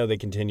 I know they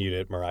continued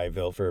at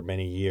Mariahville for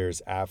many years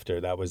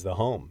after that was the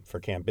home for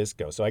Camp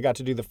Bisco. So I got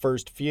to do the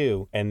first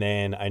few, and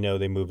then I know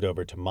they moved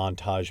over to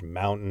Montage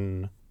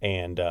Mountain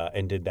and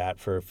did that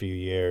for a few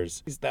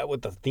years. Is that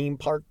with the theme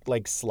park,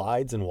 like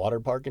slides and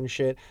water park and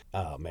shit?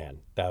 Oh man,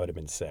 that would have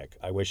been sick.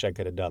 I wish I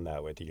could have done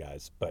that with you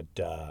guys, but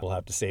we'll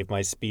have to save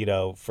my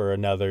Speedo for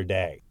another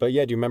day. But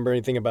yeah, do you remember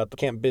anything about the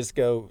Camp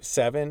Bisco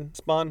 7,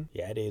 Spun?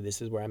 Yeah, dude,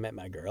 this is where I met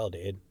my girl,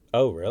 dude.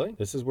 Oh, really?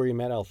 This is where you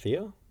met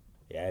Althea?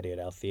 Yeah, dude,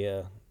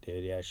 Althea.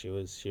 Dude, yeah, she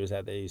was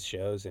at these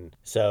shows. And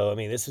so, I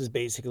mean, this was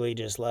basically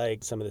just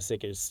like some of the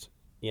sickest,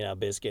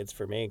 biscuits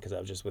for me because I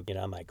was just with,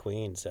 my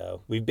queen.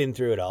 So we've been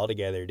through it all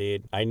together,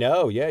 dude. I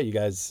know. Yeah, you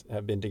guys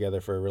have been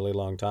together for a really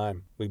long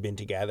time. We've been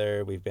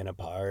together. We've been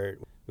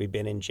apart. We've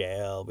been in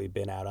jail. We've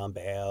been out on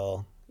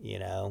bail.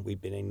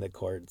 We've been in the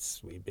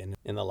courts. We've been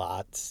in the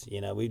lots.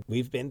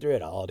 We've been through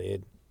it all,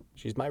 dude.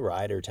 She's my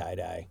rider,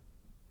 tie-dye.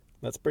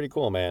 That's pretty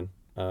cool, man.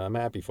 I'm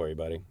happy for you,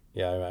 buddy.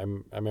 Yeah,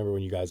 I remember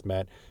when you guys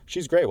met.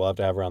 She's great. We'll have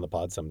to have her on the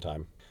pod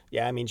sometime.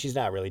 Yeah, I mean, she's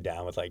not really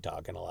down with, like,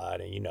 talking a lot,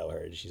 and you know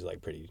her. She's,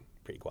 like, pretty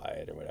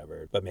quiet or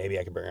whatever. But maybe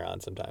I could bring her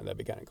on sometime. That'd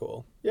be kind of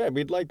cool. Yeah,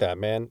 we'd like that,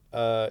 man.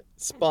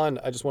 Spun,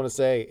 I just want to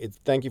say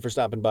thank you for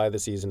stopping by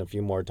this season a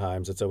few more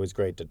times. It's always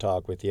great to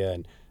talk with you,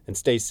 and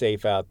stay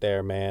safe out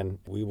there, man.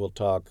 We will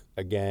talk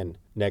again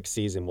next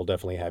season. We'll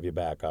definitely have you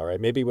back, all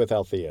right? Maybe with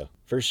Althea.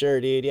 For sure,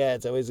 dude. Yeah,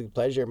 it's always a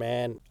pleasure,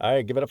 man. All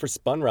right, give it up for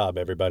Spun Rob,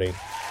 everybody.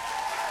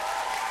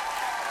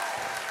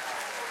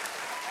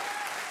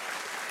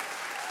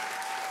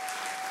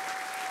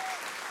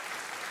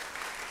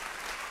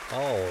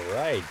 All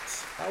right,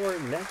 our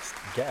next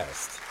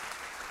guest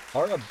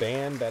are a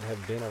band that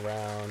have been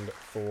around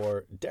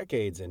for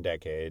decades and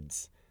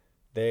decades.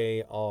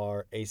 They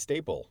are a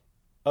staple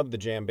of the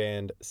jam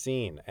band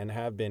scene and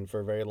have been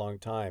for a very long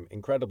time.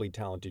 Incredibly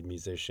talented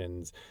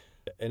musicians,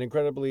 an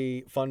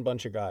incredibly fun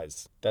bunch of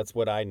guys. That's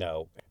what I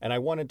know. And I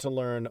wanted to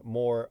learn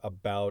more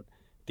about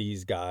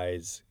these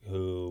guys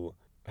who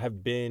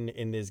have been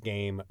in this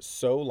game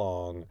so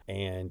long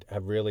and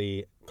have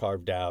really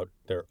carved out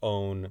their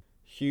own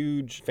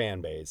huge fan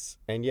base.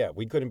 And yeah,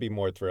 we couldn't be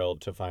more thrilled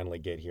to finally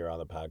get here on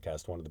the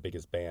podcast, one of the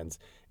biggest bands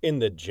in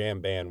the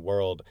jam band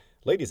world.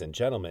 Ladies and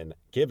gentlemen,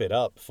 give it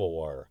up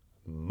for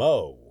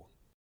Mo.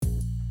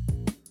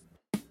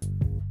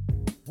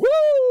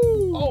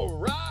 Woo! All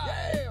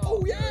right! Yeah!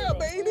 Oh yeah,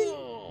 baby!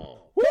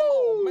 Woo! Come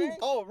on, man!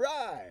 All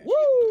right!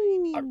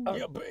 Woo!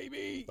 Yeah,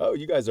 baby! Oh,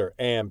 you guys are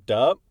amped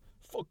up.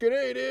 Fucking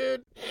A,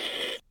 dude!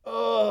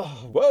 Oh,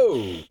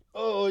 whoa!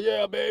 Oh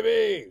yeah,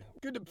 baby!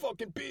 Good to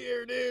fucking be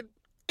here, dude!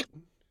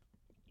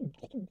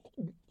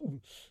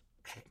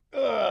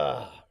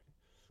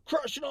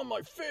 Crushing on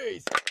my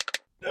face.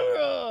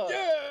 Yeah!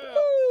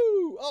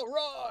 Woo! All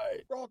right!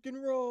 Rock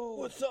and roll!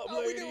 What's up,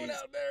 ladies? How we doing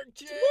out there,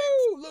 chicks?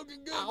 Woo!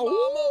 Looking good,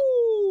 mama!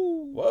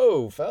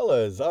 Whoa,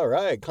 fellas! All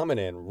right, coming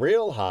in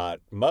real hot.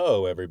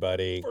 Mo,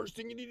 everybody. First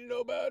thing you need to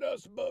know about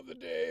us, above the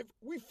Dave,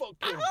 we fucking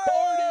party.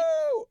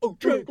 Oh,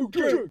 drink.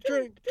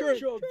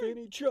 Chug,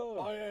 Vinny, chug.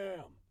 I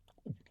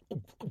am.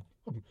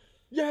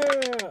 Yeah,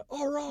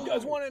 all right. You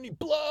guys want any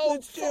blow?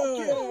 Let's do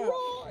it.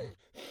 All right.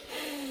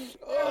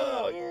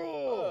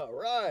 All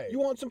right. You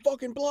want some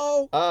fucking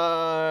blow?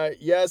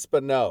 Yes,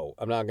 but no.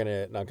 I'm not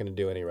gonna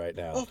do any right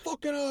now. Oh,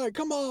 fucking all right.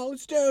 Come on,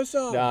 let's do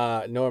some.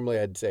 Normally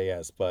I'd say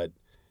yes, but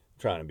I'm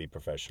trying to be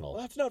professional.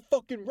 Well, that's not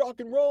fucking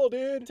rock and roll,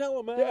 dude. Tell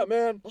him, man. Yeah,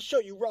 man. I'll show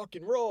you rock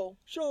and roll.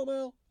 Show him,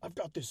 Al. I've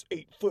got this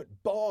 8-foot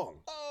bong.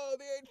 Oh,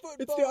 the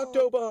 8-foot It's the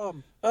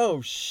Octobomb. Oh,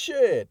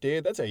 shit,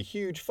 dude. That's a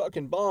huge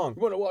fucking bong.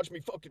 You want to watch me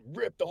fucking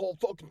rip the whole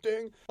fucking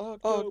thing?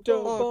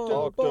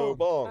 Octobomb.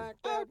 Octobomb.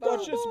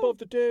 Watch this above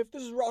the Dave.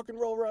 This is rock and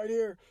roll right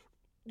here.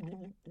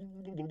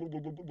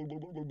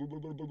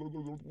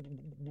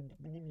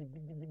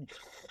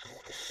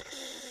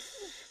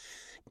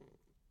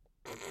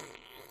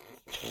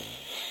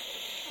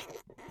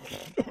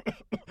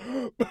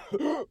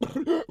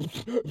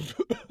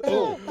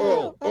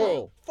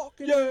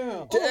 Fucking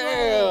yeah.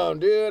 Damn,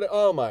 dude.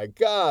 Oh my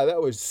god,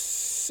 that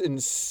was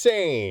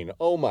insane.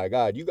 Oh my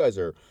god, you guys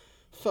are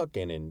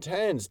fucking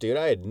intense, dude.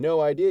 I had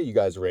no idea you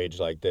guys rage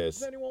like this.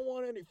 Does anyone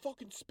want any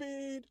fucking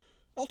speed?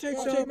 I'll take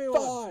I'll some. take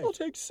 5. I'll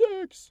take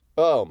 6.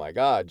 Oh my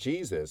god,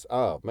 Jesus.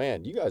 Oh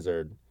man, you guys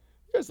are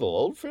a little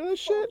old for this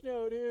shit? Fuck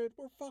no, dude.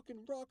 We're fucking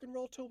rock and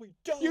roll till we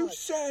die. You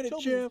said it, Till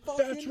we Jim.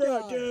 fucking That's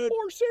right, die. dude.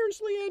 Or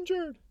seriously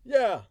injured.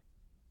 Yeah.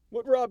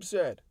 What Rob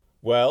said.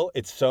 Well,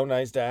 it's so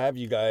nice to have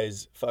you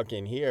guys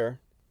fucking here.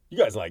 You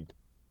guys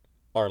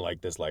aren't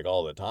like this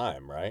all the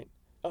time, right?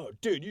 Oh,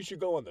 dude, you should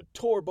go on the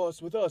tour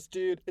bus with us,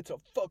 dude. It's a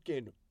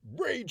fucking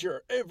rager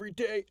every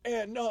day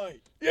and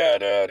night. Yeah,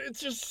 dude,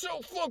 it's just so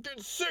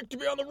fucking sick to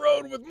be on the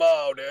road with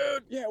Mo,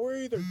 dude. Yeah, we're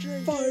either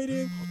drinking,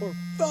 fighting, or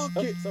fuck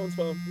it. Someone's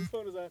phone. Whose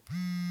phone is that?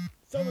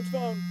 Someone's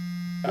phone.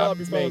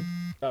 It's me.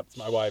 It's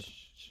my wife.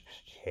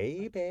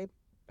 Hey, babe.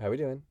 How we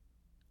doing?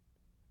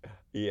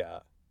 Yeah.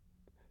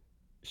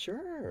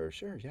 Sure,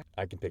 yeah.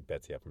 I can pick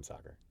Betsy up from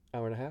soccer.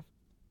 Hour and a half?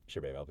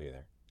 Sure, babe, I'll be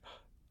there.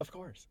 Of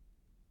course.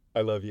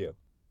 I love you.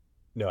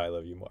 No, I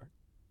love you more.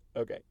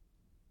 Okay.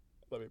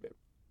 Love you, babe.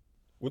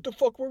 What the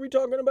fuck were we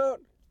talking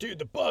about? Dude,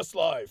 the bus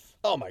life.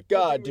 Oh my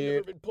god, We've dude.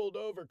 never been pulled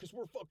over because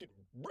we're fucking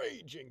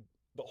raging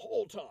the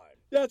whole time.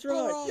 That's right.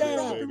 All right, Yeah,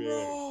 rock baby. and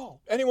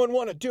roll. Anyone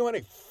want to do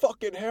any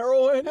fucking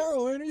heroin?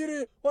 Heroin?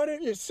 Why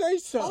didn't you say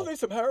so? I'll do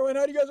some heroin.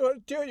 How do you guys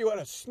want to do it? You want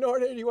to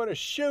snort it? You want to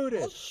shoot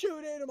it? I'll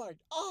shoot it in my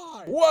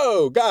eye.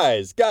 Whoa,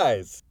 guys.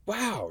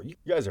 Wow, you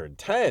guys are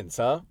intense,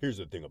 huh? Here's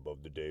the thing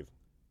above the Dave.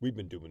 We've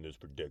been doing this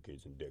for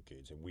decades and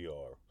decades, and we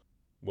are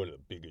one of the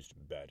biggest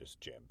and baddest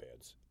jam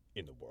bands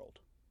in the world.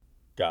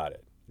 Got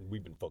it.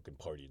 We've been fucking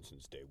partying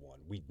since day one.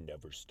 We'd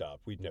never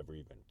stopped. We'd never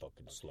even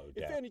fucking slowed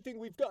down. If anything,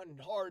 we've gotten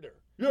harder.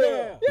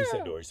 Yeah. We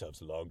said to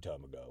ourselves a long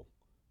time ago,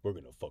 we're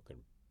gonna fucking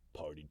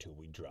party till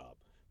we drop.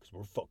 Because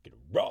we're fucking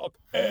rock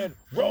and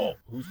roll.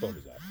 Whose phone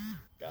is that?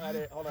 Got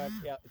it. Hold on.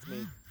 Yeah, it's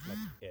me.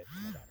 It's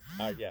my daughter.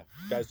 All right, yeah.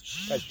 Guys,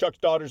 Chuck's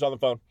daughter's on the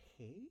phone.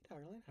 Hey,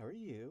 darling. How are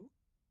you?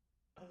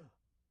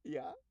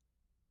 Yeah?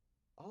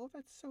 Oh,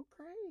 that's so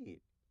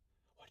great.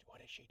 What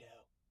does she do?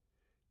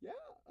 Yeah,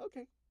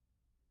 okay.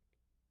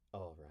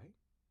 All right.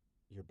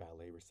 Your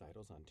ballet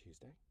recital's on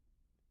Tuesday?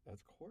 Of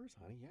course,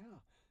 honey.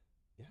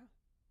 Yeah.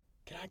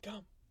 Can I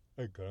come?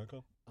 Hey, can I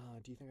come?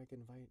 Do you think I can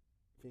invite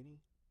Vinny?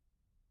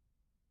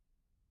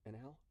 And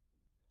Al?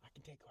 I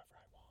can take whoever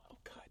I want. Oh,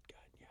 good,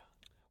 yeah.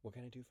 What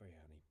can I do for you,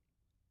 honey?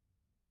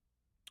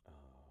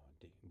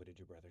 What did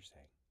your brother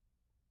say?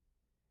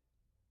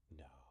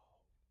 No.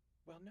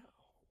 Well, no.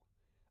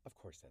 Of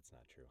course that's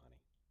not true, honey.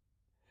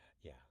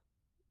 Yeah.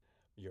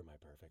 You're my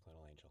perfect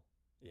little angel.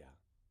 Yeah.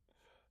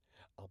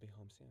 I'll be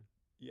home soon.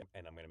 Yeah.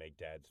 And I'm going to make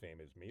Dad's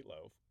famous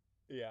meatloaf.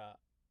 Yeah.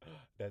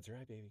 That's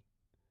right, baby.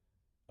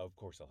 Of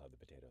course I'll have the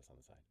potatoes on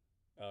the side.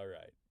 All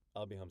right.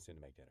 I'll be home soon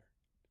to make dinner.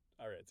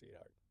 All right,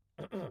 sweetheart.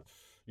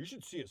 You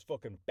should see us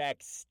fucking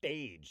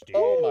backstage, dude.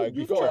 Oh my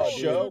Before God, our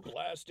show, dude.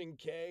 blasting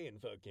K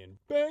and fucking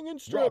Banging rock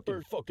and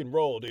strippers. fucking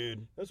roll,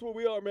 dude. That's what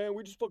we are, man.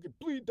 We just fucking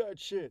bleed that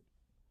shit.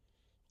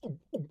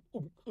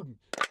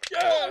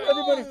 Yeah,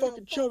 everybody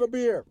fucking chug a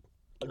beer.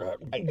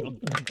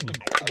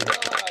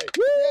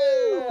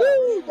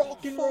 Woo!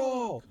 Rock and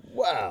roll.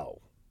 Wow.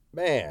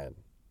 Man,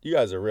 you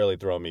guys are really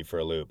throwing me for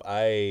a loop.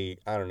 I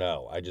don't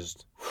know.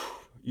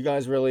 You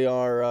guys really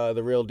are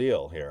the real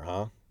deal here,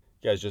 huh?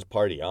 You guys just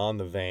party on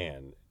the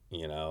van,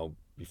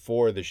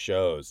 before the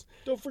shows.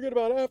 Don't forget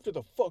about after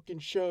the fucking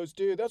shows,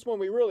 dude. That's when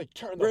we really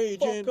turn the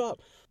Raging, fuck up.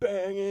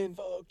 banging,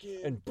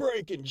 Fucking. and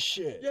breaking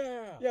shit.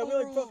 Yeah, we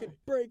like fucking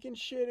breaking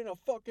shit in a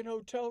fucking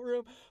hotel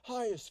room,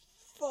 high as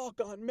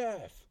fuck on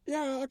meth.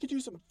 Yeah, I could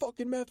use some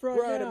fucking meth right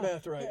We're out now. of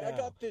meth right Hey, now. I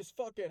got this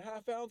fucking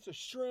half ounce of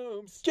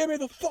shrooms. Give me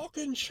the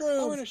fucking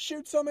shrooms. I'm gonna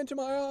shoot some into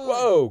my eye.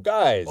 Whoa,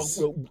 guys.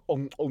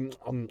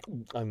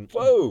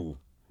 Whoa.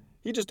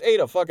 He just ate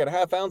a fucking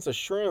half ounce of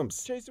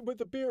shrooms. Chase it with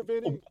the beer,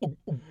 Vinny.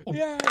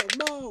 Yeah,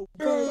 Mo.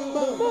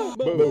 Boo.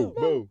 When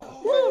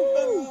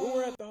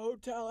we're at the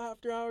hotel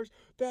after hours,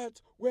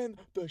 that's when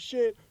the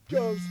shit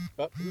goes.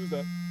 Who's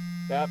that?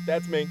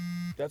 That's me.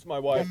 That's my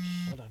wife.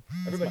 Hold on.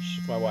 Everybody,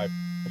 it's my wife.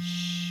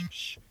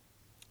 Shh.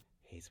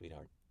 Hey,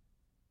 sweetheart.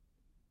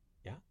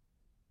 Yeah?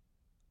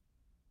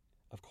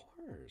 Of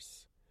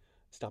course.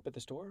 Stop at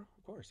the store?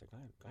 Of course.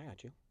 I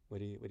got you. What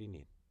do you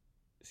need?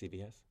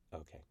 CVS?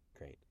 Okay,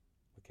 great.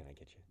 What can I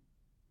get you?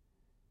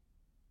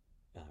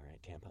 All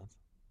right, tampons.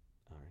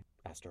 All right,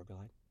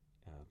 Astroglide.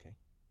 Okay.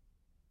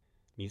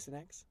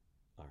 Mucinex.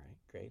 All right,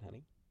 great,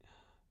 honey.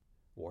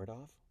 Ward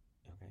off.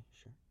 Okay,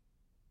 sure.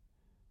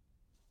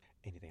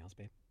 Anything else,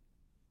 babe?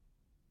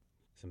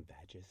 Some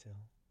Vagisil.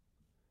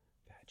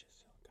 Got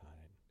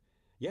it.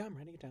 Yeah, I'm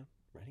writing it down.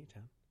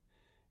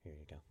 Here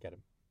you go. Got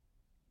it.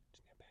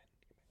 Just get a pen.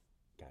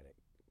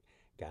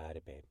 Got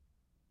it, babe.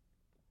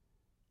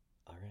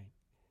 All right.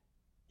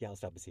 Yeah, I'll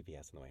stop at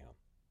CVS on the way home.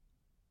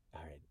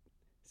 All right.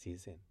 See you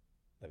soon.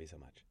 Love you so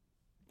much.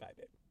 Bye,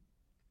 babe.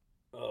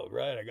 All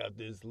right, I got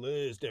this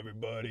list,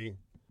 everybody.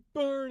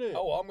 Burn it.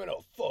 Oh, I'm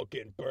gonna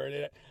fucking burn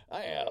it.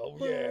 I'm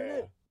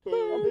Burn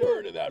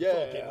burning that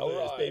Yeah, fucking all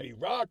list, right. baby.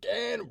 Rock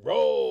and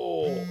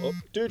roll. Oh,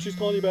 dude, she's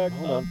calling you back.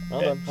 Hold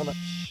on.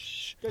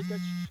 Shh. Guys.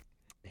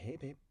 Hey,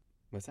 babe.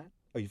 What's that?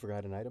 Oh, you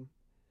forgot an item?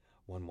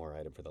 One more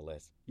item for the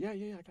list. Yeah,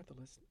 I got the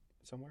list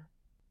somewhere.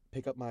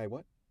 Pick up my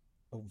what?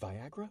 Oh,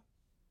 Viagra?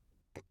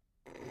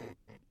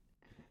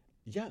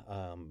 Yeah,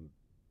 I'll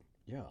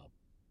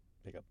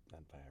pick up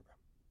that Viagra.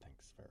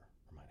 Thanks for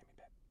reminding me,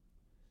 babe.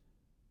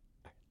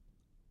 All right.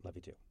 Love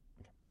you too.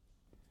 Okay.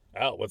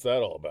 Al, what's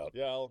that all about?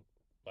 Yeah, Al,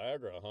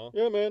 Viagra, huh?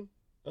 Yeah, man.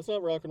 That's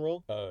not rock and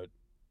roll. I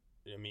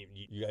mean,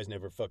 you guys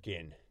never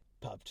fucking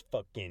popped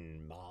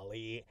fucking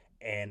Molly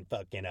and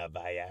fucking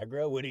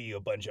Viagra? What are you, a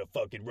bunch of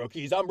fucking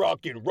rookies? I'm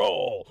rock and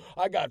roll.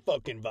 I got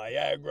fucking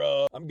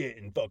Viagra. I'm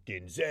getting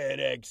fucking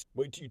Xanax.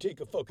 Wait till you take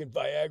a fucking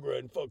Viagra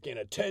and fucking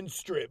a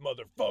 10-strip,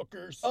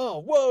 motherfuckers. Oh,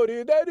 whoa,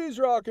 dude, that is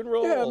rock and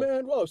roll. Yeah,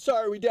 man. Whoa,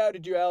 sorry we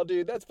doubted you, Al,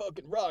 dude. That's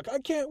fucking rock. I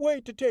can't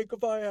wait to take a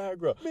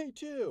Viagra. Me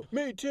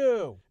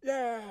too.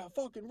 Yeah,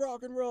 fucking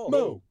rock and roll.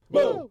 Moo.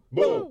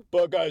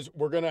 But guys,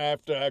 we're gonna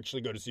have to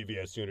actually go to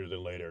CVS sooner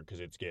than later because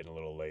it's getting a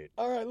little late.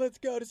 All right, let's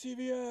go to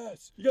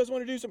CVS. You guys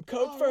want to do some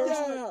coke first?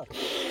 Yeah.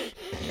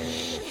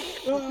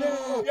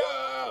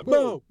 Yeah.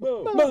 Moo.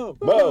 Mo.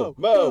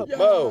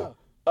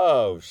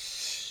 Oh,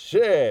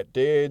 shit,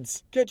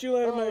 dudes. Catch you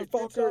later, Good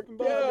motherfucker. stopping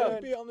by,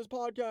 man. Be on this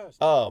podcast.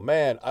 Oh,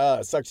 man.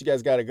 Sucks you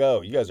guys gotta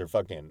go. You guys are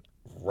fucking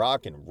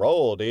rock and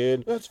roll,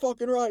 dude. That's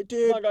fucking right,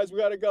 dude. Come on, guys. We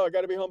gotta go. I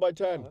gotta be home by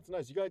 10. Oh, that's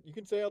nice. You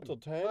can stay up till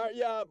 10?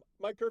 Yeah,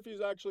 my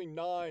curfew's actually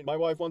 9. My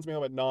wife wants me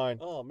home at 9.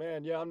 Oh,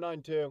 man. Yeah, I'm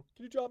 9 too.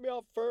 Can you drop me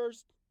off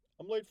first?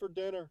 I'm late for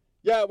dinner.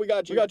 Yeah, we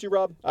got you,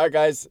 Rob. All right,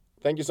 guys.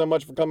 Thank you so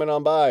much for coming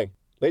on by.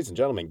 Ladies and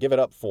gentlemen, give it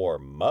up for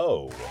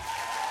Mo.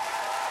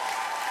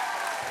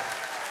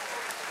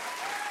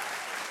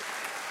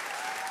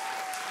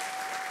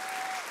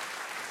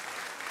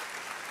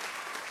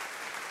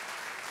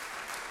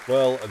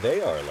 Well,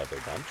 they are a lovely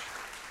bunch.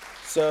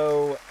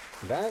 So,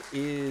 that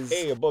is...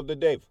 Hey, above the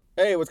Dave.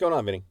 Hey, what's going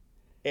on, Vinny?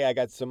 Hey, I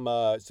got some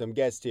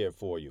guests here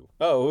for you.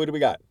 Oh, who do we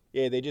got?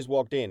 Yeah, they just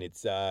walked in.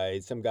 It's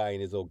some guy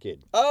and his little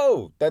kid.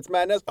 Oh, that's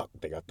Matt Ness. Oh,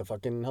 they got the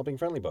fucking Helping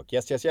Friendly book.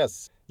 Yes.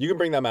 You can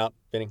bring them out,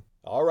 Vinny.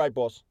 All right,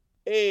 boss.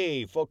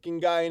 Hey, fucking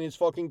guy and his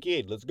fucking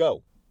kid. Let's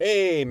go.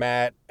 Hey,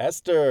 Matt.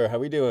 Esther, how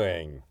we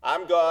doing?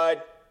 I'm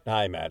good.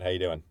 Hi, Matt. How you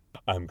doing?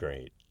 I'm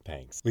great.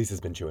 Thanks.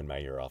 Lisa's been chewing my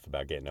ear off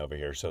about getting over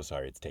here. So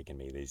sorry it's taken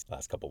me these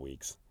last couple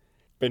weeks.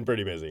 Been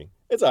pretty busy.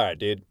 It's all right,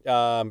 dude.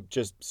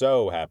 Just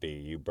so happy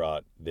you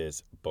brought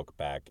this book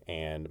back.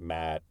 And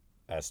Matt,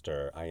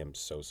 Esther, I am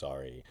so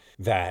sorry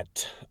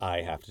that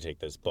I have to take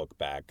this book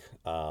back.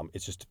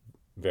 It's just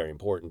very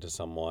important to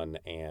someone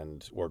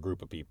or a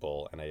group of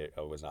people, and I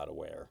was not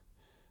aware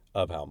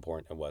of how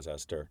important it was,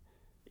 Esther.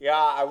 Yeah,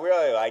 I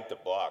really like the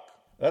book.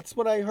 That's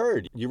what I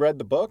heard. You read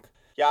the book?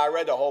 Yeah, I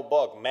read the whole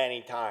book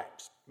many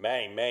times.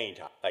 Many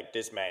times. Like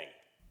this many.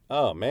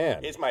 Oh,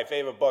 man. It's my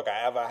favorite book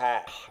I ever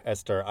had.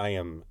 Esther, I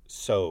am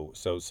so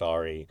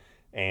sorry.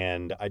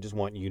 And I just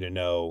want you to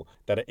know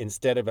that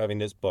instead of having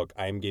this book,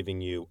 I'm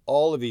giving you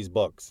all of these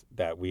books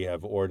that we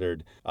have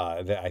ordered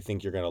that I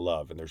think you're going to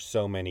love. And there's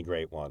so many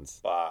great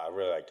ones. Well, I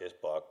really like this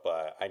book,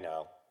 but I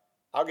know.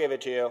 I'll give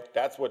it to you.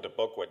 That's what the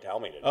book would tell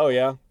me to do. Oh,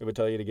 yeah? It would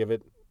tell you to give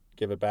it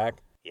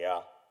back?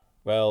 Yeah.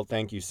 Well,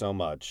 thank you so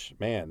much.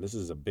 Man, this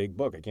is a big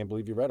book. I can't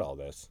believe you read all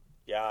this.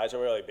 Yeah, it's a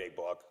really big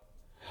book.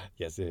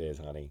 Yes, it is,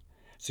 honey.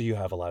 So you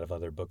have a lot of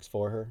other books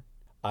for her?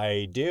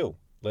 I do.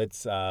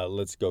 Let's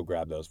go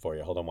grab those for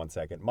you. Hold on one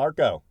second.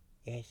 Marco.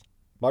 Yes.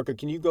 Marco,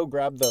 can you go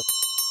grab the...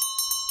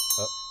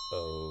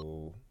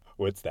 Uh-oh.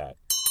 What's that?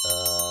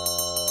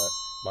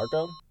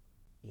 Marco?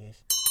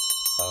 Yes.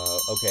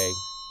 Okay.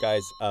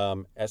 Guys,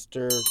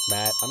 Esther,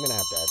 Matt, I'm going to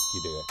have to ask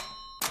you to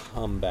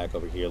come back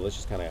over here. Let's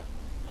just kind of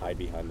hide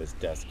behind this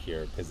desk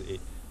here because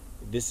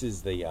this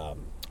is the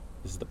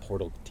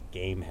portal to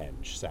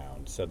Gamehenge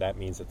sound. So that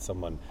means that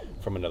someone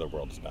from another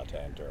world is about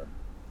to enter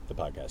the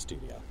podcast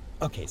studio.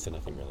 Okay, so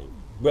nothing really.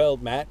 Well,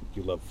 Matt,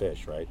 you love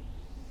fish, right?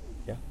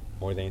 Yeah,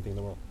 more than anything in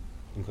the world,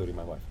 including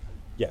my wife.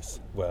 Yes,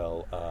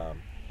 well,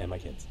 and my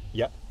kids.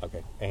 Yeah,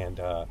 okay.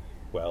 And,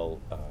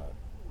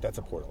 that's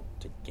a portal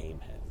to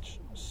Gamehenge.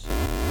 So...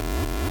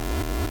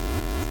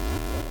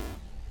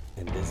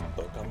 And this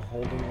book I'm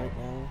holding right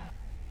now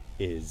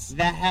is...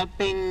 The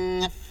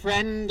helping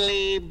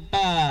friendly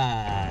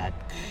book.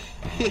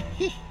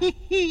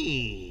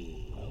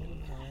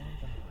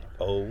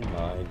 Oh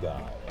my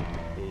god.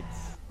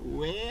 It's...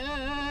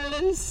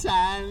 Wilson.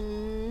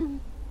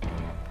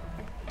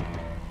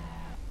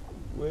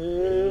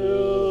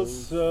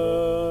 Wilson.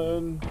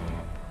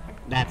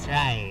 That's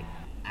right.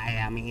 I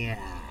am here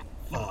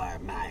for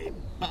my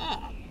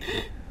book.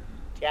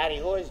 Daddy,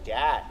 who is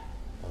that?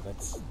 Oh,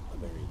 that's a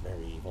very,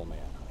 very evil man,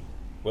 honey.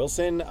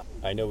 Wilson,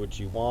 I know what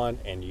you want,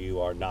 and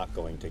you are not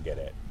going to get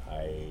it.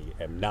 I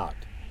am not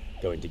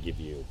going to give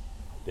you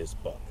this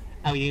book.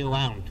 Oh, you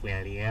won't,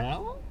 will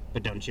you?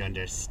 But don't you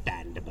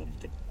understand above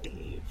the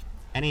Dave?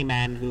 Any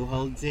man who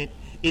holds it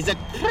is a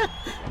crook.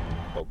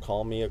 Well,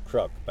 call me a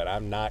crook, but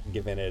I'm not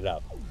giving it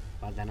up.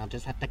 Well, then I'll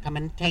just have to come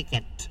and take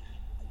it.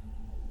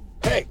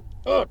 Hey!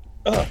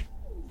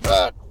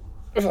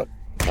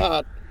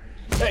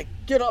 Hey,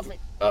 get off me!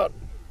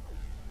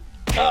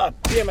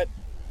 Damn it!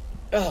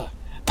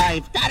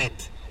 I've got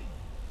it.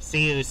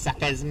 See you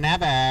suckers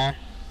never.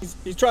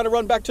 He's trying to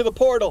run back to the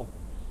portal.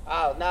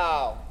 Oh,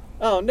 no.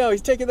 Oh no,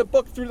 he's taking the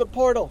book through the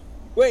portal.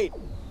 Wait,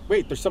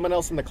 there's someone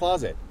else in the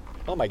closet.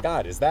 Oh my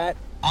god, is that?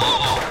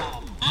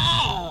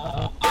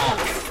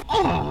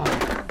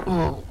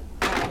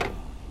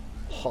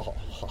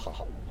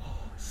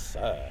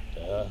 Sad.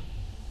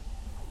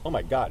 Oh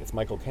my god, it's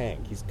Michael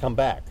Kang. He's come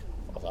back.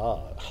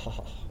 Oh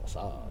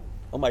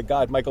my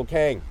god, Michael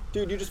Kang.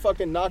 Dude, you just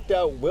fucking knocked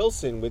out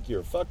Wilson with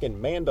your fucking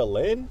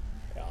mandolin?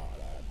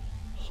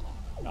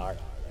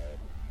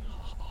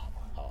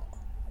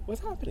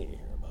 What's happening here,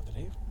 Mother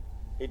Dave?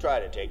 He tried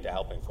to take the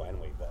helping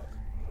friendly book.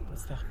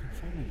 What's the helping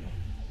friendly book?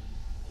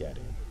 Yeah,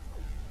 dude.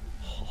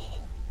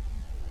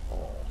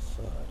 Oh,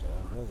 fuck,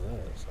 dude. What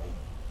is this?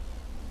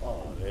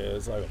 Oh, dude,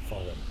 it's like a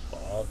fucking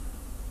bug.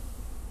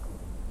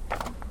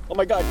 Oh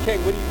my god,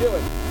 King, what are you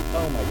doing?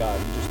 Oh my god,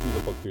 you just threw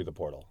the book through the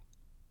portal.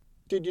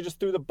 Dude, you just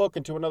threw the book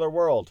into another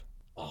world.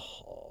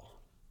 Oh.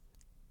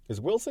 Is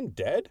Wilson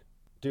dead?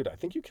 Dude, I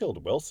think you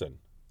killed Wilson.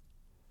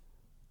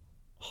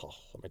 Oh,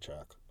 let me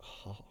check.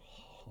 Oh.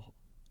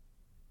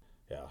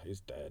 Yeah, he's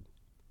dead.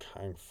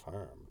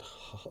 Confirmed.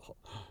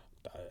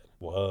 Dead.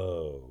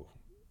 Whoa.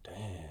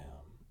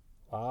 Damn.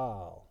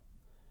 Wow.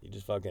 You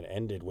just fucking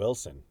ended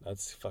Wilson.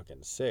 That's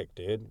fucking sick,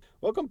 dude.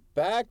 Welcome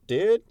back,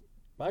 dude.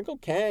 Michael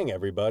Kang,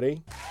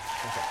 everybody.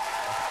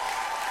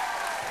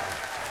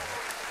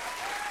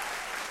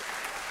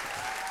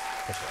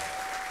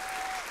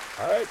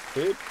 All right,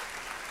 dude.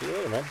 See you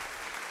later, man.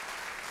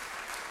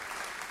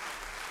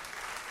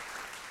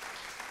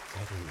 I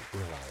didn't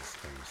realize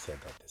when you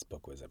said that this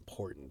book was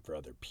important for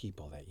other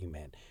people that you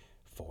meant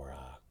for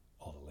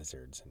all the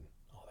lizards and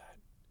all that.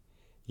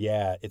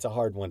 Yeah, it's a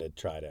hard one to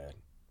try to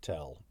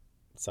tell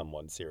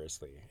someone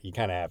seriously. You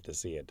kind of have to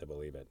see it to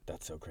believe it.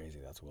 That's so crazy.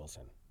 That's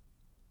Wilson.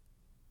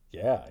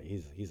 Yeah,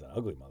 he's an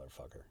ugly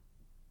motherfucker.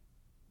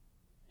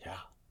 Yeah.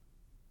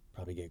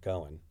 Probably get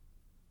going.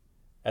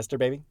 Esther,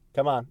 baby,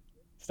 come on.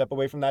 Step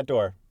away from that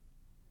door.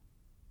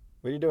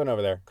 What are you doing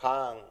over there?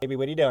 Kong. Baby,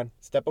 what are you doing?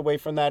 Step away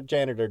from that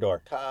janitor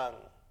door. Kong.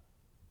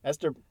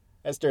 Esther,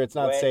 it's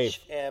not safe.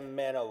 Rich in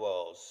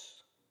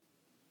minerals.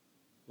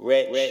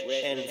 Rich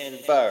in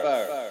fur.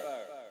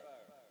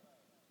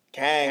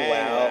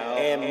 Kangwell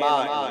in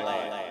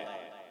Martinland.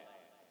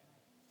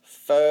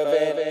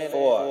 Fervent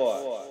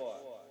force.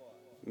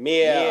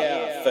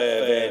 Mere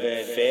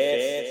fervent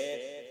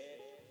fist.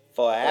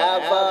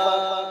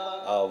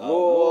 Forever a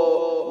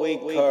rule we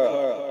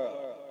curl.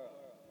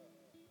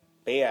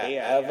 Be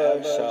it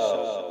ever so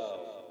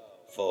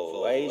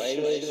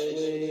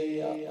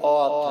voraciously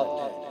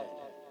alternate.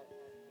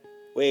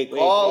 We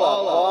call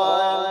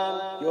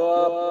upon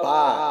your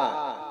body.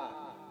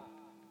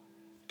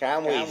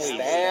 Can we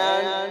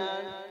stand?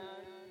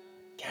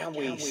 Can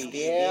we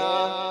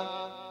stare?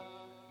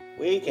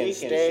 We can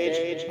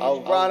stage a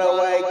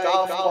runaway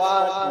golf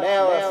cart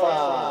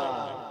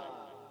marathon.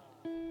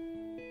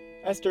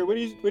 Esther, what are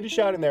you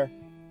shouting there?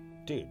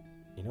 Dude,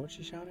 you know what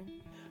she's shouting?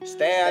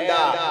 Stand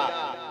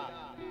up.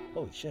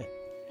 Holy shit.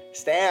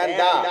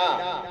 Stand up.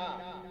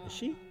 Is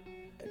she?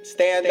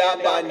 Stand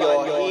up on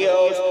your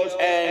heels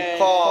and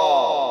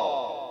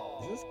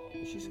call.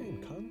 Is she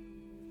saying come?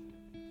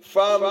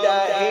 From the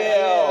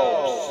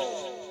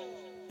hills.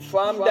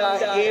 From the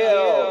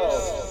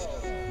hills.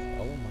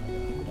 Oh my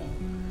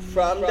god.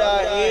 From the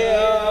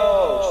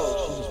hills.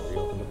 She just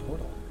reopened the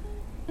portal.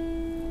 Oh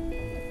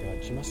my god,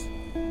 she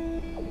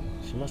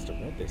must have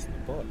read this in the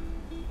book.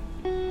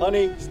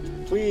 Honey,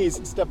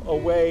 please step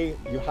away.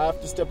 You have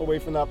to step away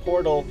from that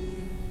portal.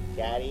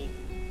 Daddy,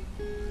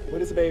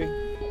 What is it, baby?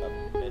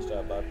 Mr.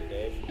 Above the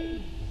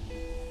Dave.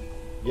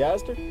 Yeah,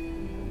 Esther?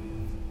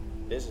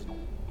 This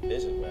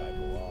is where I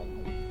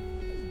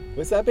belong.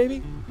 What's that,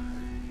 baby?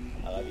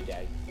 I love you,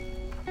 Daddy.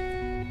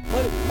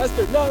 Honey,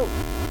 Esther, no!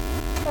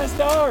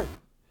 Esther!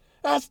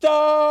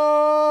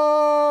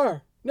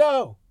 Esther!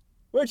 No!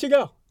 Where'd she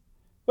go?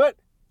 What?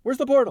 Where's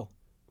the portal?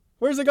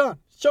 Where's it gone?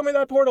 Show me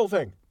that portal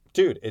thing.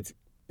 Dude, it's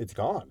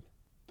gone.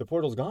 The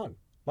portal's gone.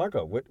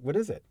 Marco, what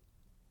is it?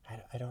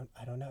 I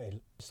don't know.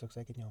 It just looks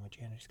like a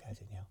janitor's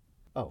closet,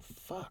 Oh,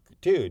 fuck.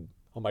 Dude.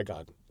 Oh, my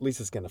God.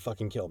 Lisa's gonna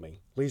fucking kill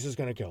me. Lisa's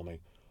gonna kill me.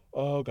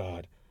 Oh,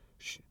 God.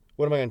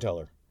 What am I gonna tell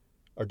her?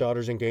 Our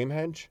daughter's in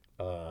Gamehenge?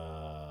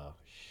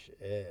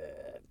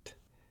 Shit.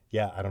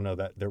 Yeah, I don't know.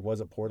 That there was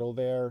a portal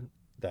there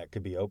that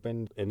could be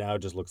opened. It now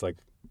just looks like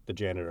the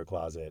janitor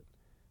closet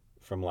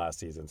from last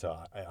season. So,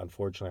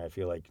 unfortunately, I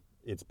feel like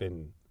it's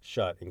been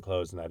shut and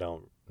closed, and I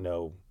don't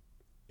know.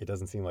 It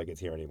doesn't seem like it's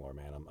here anymore,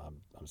 man.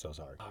 I'm so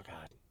sorry. Oh,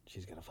 God.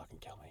 She's gonna fucking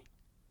kill me.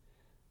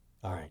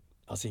 All right.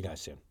 I'll see you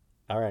guys soon.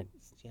 All right.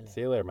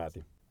 See you later,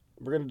 Matthew.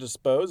 We're going to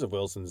dispose of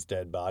Wilson's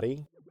dead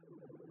body.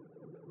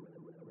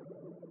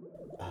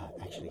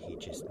 Actually, he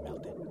just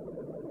melted.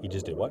 He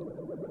just did what?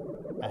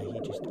 He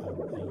just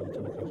melted.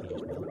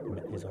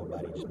 His whole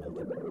body just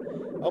melted.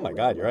 Oh my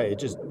God, you're right. It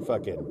just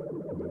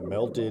fucking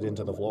melted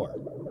into the floor.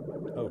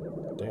 Oh,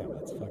 damn,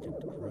 that's fucking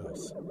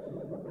gross.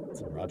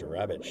 Some Roger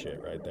Rabbit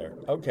shit right there.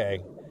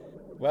 Okay.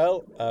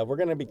 Well, we're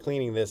going to be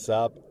cleaning this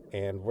up,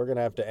 and we're going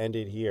to have to end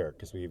it here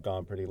because we've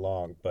gone pretty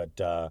long. But,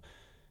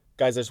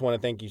 guys, I just want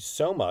to thank you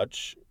so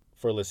much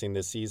for listening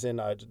this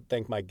season. I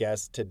thank my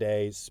guest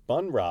today,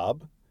 Spun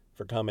Rob,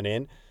 for coming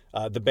in.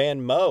 The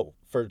band Mo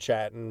for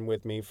chatting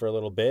with me for a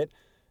little bit.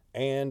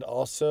 And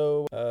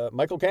also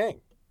Michael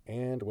Kang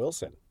and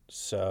Wilson.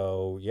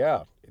 So,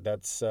 yeah,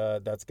 that's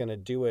going to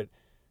do it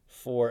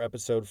for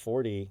episode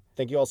 40.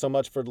 Thank you all so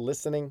much for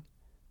listening.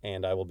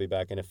 And I will be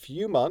back in a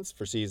few months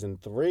for season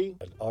 3.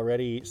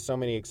 Already so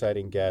many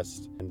exciting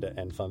guests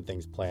and fun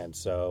things planned.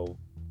 So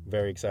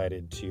very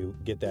excited to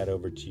get that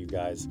over to you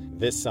guys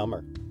this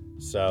summer.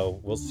 So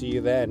we'll see you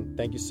then.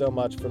 Thank you so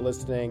much for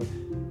listening.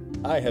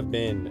 I have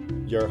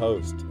been your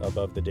host,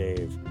 Above the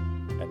Dave.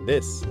 And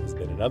this has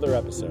been another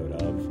episode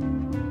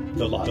of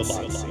The Lot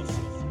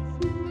Scene.